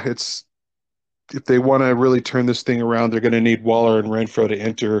 Yeah, if they want to really turn this thing around, they're going to need Waller and Renfro to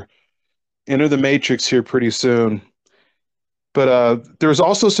enter the matrix here pretty soon. But there's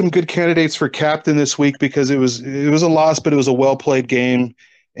also some good candidates for captain this week because it was a loss, but it was a well-played game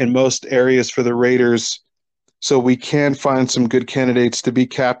in most areas for the Raiders. So we can find some good candidates to be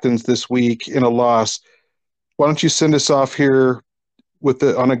captains this week in a loss. Why don't you send us off here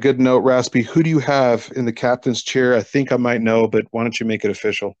on a good note, Raspy? Who do you have in the captain's chair? I think I might know, but why don't you make it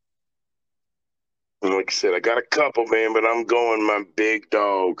official? Like I said, I got a couple, man, but I'm going my big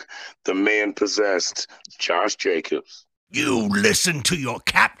dog, the man possessed, Josh Jacobs. You listen to your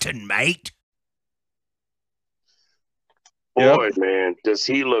captain, mate. Boy, man, does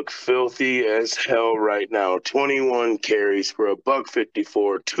he look filthy as hell right now. 21 carries for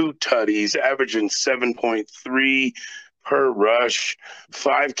 $154, 2 tutties, averaging 7.3 per rush,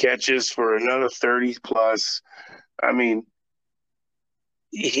 5 catches for another 30 plus. I mean,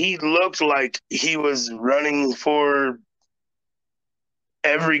 he looked like he was running for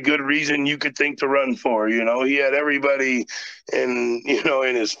every good reason you could think to run for. He had everybody in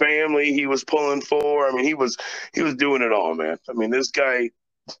his family he was pulling for. I mean, he was doing it all, man. I mean, this guy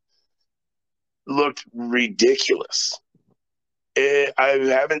looked ridiculous. I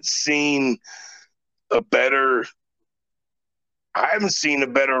haven't seen a better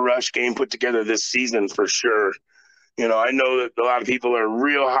rush game put together this season for sure. I know that a lot of people are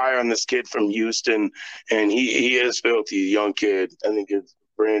real high on this kid from Houston, and he is filthy, young kid. I think it's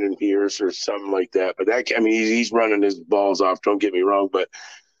Brandon Pierce or something like that. But he's running his balls off. Don't get me wrong, but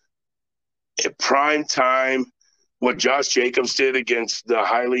at prime time, what Josh Jacobs did against the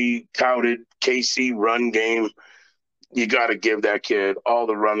highly touted KC run game, you got to give that kid all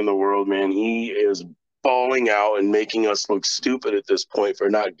the run in the world, man. He is balling out and making us look stupid at this point for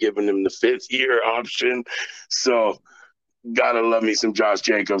not giving him the 5th-year option. So gotta love me some Josh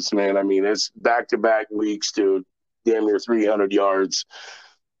Jacobs, man. I mean, it's back-to-back weeks, dude. Damn near 300 yards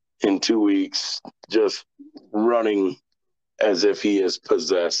in 2 weeks, just running as if he is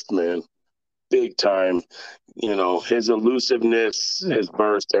possessed, man. Big time. His elusiveness, his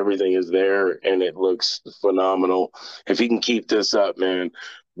burst, everything is there, and it looks phenomenal. If he can keep this up, man,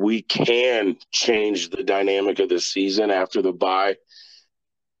 we can change the dynamic of the season after the bye,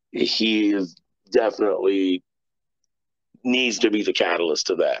 he is definitely needs to be the catalyst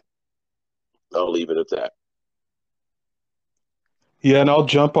to that. I'll leave it at that. Yeah, and I'll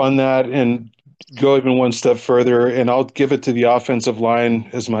jump on that and go even one step further, and I'll give it to the offensive line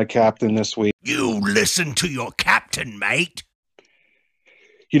as my captain this week. You listen to your captain, mate.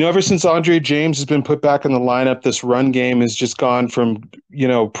 You know, ever since Andre James has been put back in the lineup, this run game has just gone from,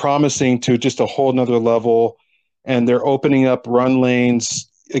 promising to just a whole nother level. And they're opening up run lanes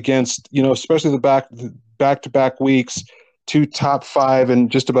against, especially the back-to-back weeks, 2 top 5 in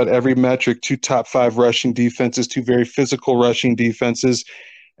just about every metric, 2 top 5 rushing defenses, 2 very physical rushing defenses.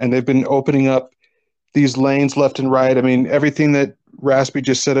 And they've been opening up these lanes left and right. I mean, everything that Raspy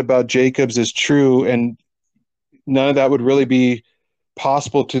just said about Jacobs is true, and none of that would really be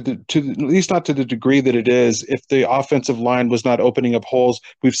possible to at least not to the degree that it is if the offensive line was not opening up holes.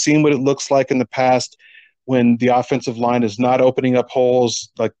 We've seen what it looks like in the past when the offensive line is not opening up holes,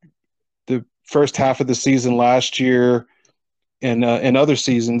 like the first half of the season last year and other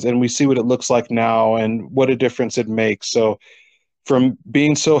seasons, and we see what it looks like now and what a difference it makes. So from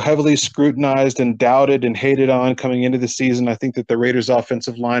being so heavily scrutinized and doubted and hated on coming into the season, I think that the Raiders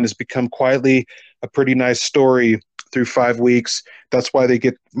offensive line has become quietly a pretty nice story through 5 weeks. That's why they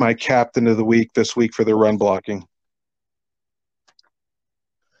get my captain of the week this week for their run blocking.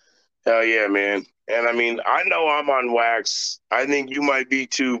 Hell yeah, man. And I mean, I know I'm on wax. I think you might be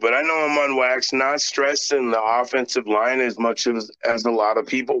too, but I know I'm on wax, not stressing the offensive line as much as a lot of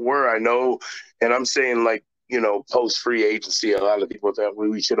people were. I know, and I'm saying like, post free agency, a lot of people thought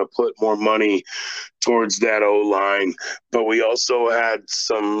we should have put more money towards that O-line. But we also had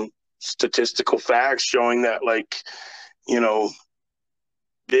some statistical facts showing that, like,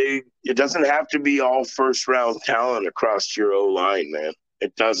 it doesn't have to be all first round talent across your O-line, man.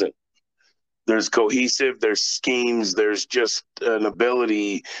 It doesn't. There's cohesive, there's schemes, there's just an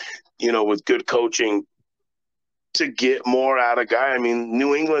ability, with good coaching to get more out of guy. I mean,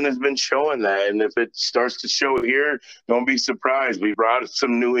 New England has been showing that. And if it starts to show here, don't be surprised. We brought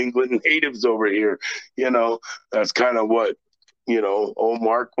some New England natives over here. That's kind of what, old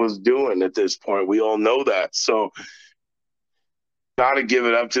Mark was doing at this point. We all know that. So got to give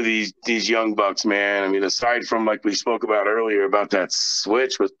it up to these young bucks, man. I mean, aside from, like we spoke about earlier, about that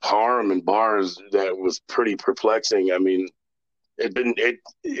switch with Parham and Bars, that was pretty perplexing. I mean,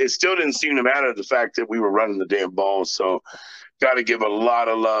 it still didn't seem to matter the fact that we were running the damn ball. So got to give a lot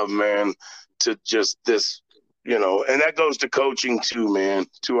of love, man, to just this, and that goes to coaching too, man,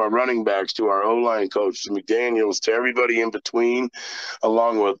 to our running backs, to our O-line coach, to McDaniels, to everybody in between,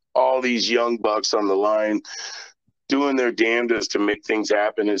 along with all these young bucks on the line, doing their damnedest to make things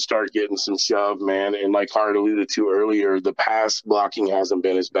happen and start getting some shove, man. And like Hart alluded to earlier, the pass blocking hasn't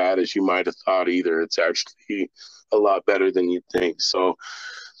been as bad as you might have thought either. It's actually a lot better than you'd think. So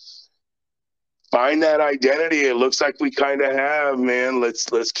find that identity. It looks like we kind of have, man.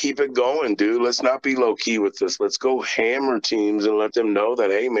 Let's keep it going, dude. Let's not be low key with this. Let's go hammer teams and let them know that,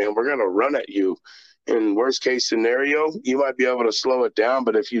 hey, man, we're going to run at you. In worst case scenario, you might be able to slow it down,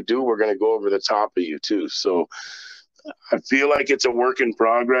 but if you do, we're going to go over the top of you too. So I feel like it's a work in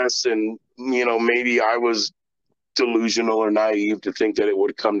progress, and, maybe I was delusional or naive to think that it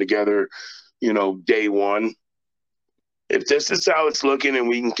would come together, day one. If this is how it's looking and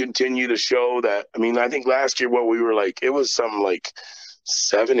we can continue to show that, I mean, I think last year what we were like, it was something like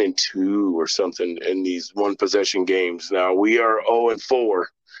 7-2 or something in these one possession games. Now we are 0-4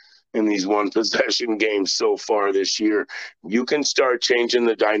 in these one possession games so far this year. You can start changing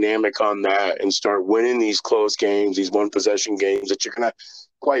the dynamic on that and start winning these close games, these one possession games that you're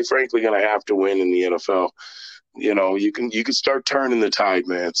quite frankly going to have to win in the NFL. You can start turning the tide,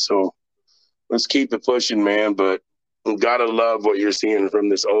 man. So let's keep it pushing, man. But gotta love what you're seeing from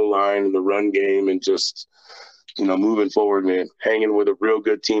this O-line and the run game, and just, moving forward, man, hanging with a real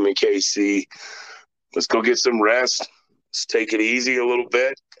good team in KC. Let's go get some rest. Let's take it easy a little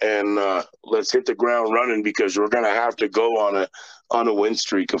bit, and let's hit the ground running, because we're going to have to go on a win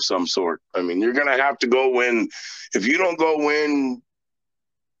streak of some sort. I mean, you're going to have to go win. If you don't go win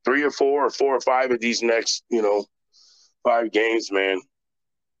 3 or 4 or 4 or 5 of these next, 5 games, man,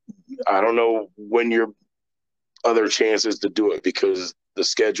 I don't know when your other chances to do it, because the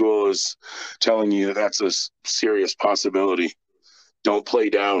schedule is telling you that's a serious possibility. Don't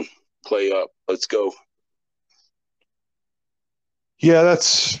play down, play up. Let's go. Yeah,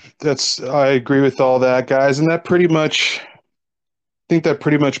 that's I agree with all that, guys, and that pretty much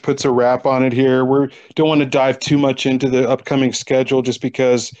puts a wrap on it here. We don't want to dive too much into the upcoming schedule, just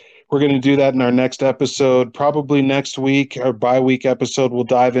because We're going to do that in our next episode. Probably next week, our bye-week episode, we'll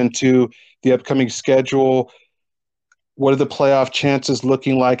dive into the upcoming schedule. What are the playoff chances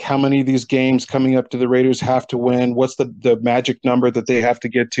looking like? How many of these games coming up to the Raiders have to win? What's the magic number that they have to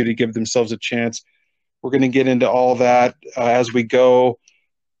get to give themselves a chance? We're going to get into all that as we go.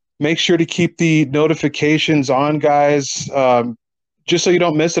 Make sure to keep the notifications on, guys, just so you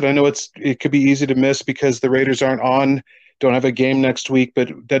don't miss it. I know it could be easy to miss because the Raiders don't have a game next week,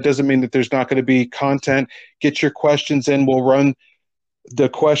 but that doesn't mean that there's not going to be content. Get your questions in. We'll run the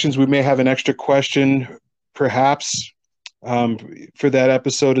questions. We may have an extra question, perhaps, for that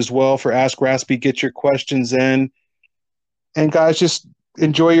episode as well. For Ask Raspy, get your questions in. And guys, just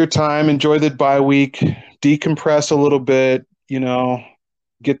enjoy your time. Enjoy the bye week. Decompress a little bit.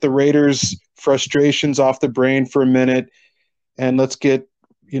 Get the Raiders' frustrations off the brain for a minute, and let's get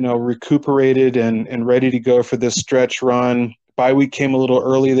recuperated and ready to go for this stretch run. Bye week came a little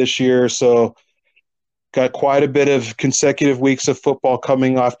early this year, so got quite a bit of consecutive weeks of football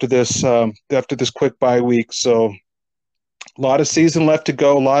coming after this quick bye week. So a lot of season left to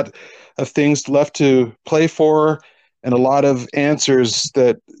go, a lot of things left to play for, and a lot of answers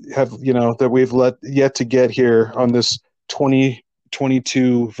that we've yet to get here on this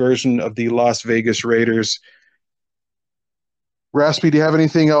 2022 version of the Las Vegas Raiders. Raspy, do you have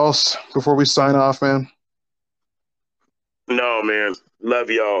anything else before we sign off, man? No, man. Love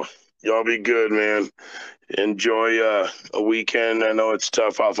y'all. Y'all be good, man. Enjoy a weekend. I know it's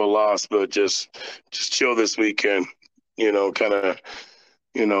tough off a loss, but just chill this weekend. Kind of,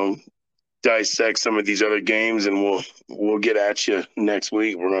 dissect some of these other games, and we'll get at you next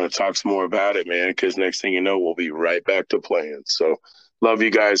week. We're going to talk some more about it, man, because next thing you know, we'll be right back to playing. So love you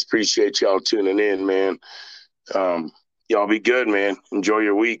guys. Appreciate y'all tuning in, man. Y'all be good, man. Enjoy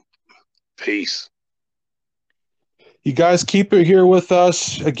your week. Peace. You guys keep it here with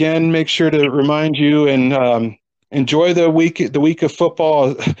us. Again, make sure to remind you and enjoy the week of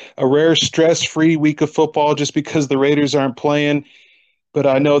football, a rare stress-free week of football just because the Raiders aren't playing. But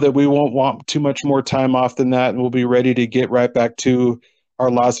I know that we won't want too much more time off than that, and we'll be ready to get right back to our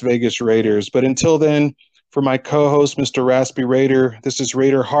Las Vegas Raiders. But until then, for my co-host, Mr. Raspy Raider, this is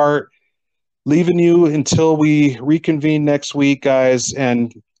Raider Hart, leaving you until we reconvene next week, guys.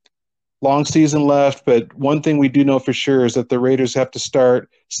 And long season left, but one thing we do know for sure is that the Raiders have to start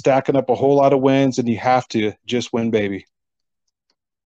stacking up a whole lot of wins, and you have to just win, baby.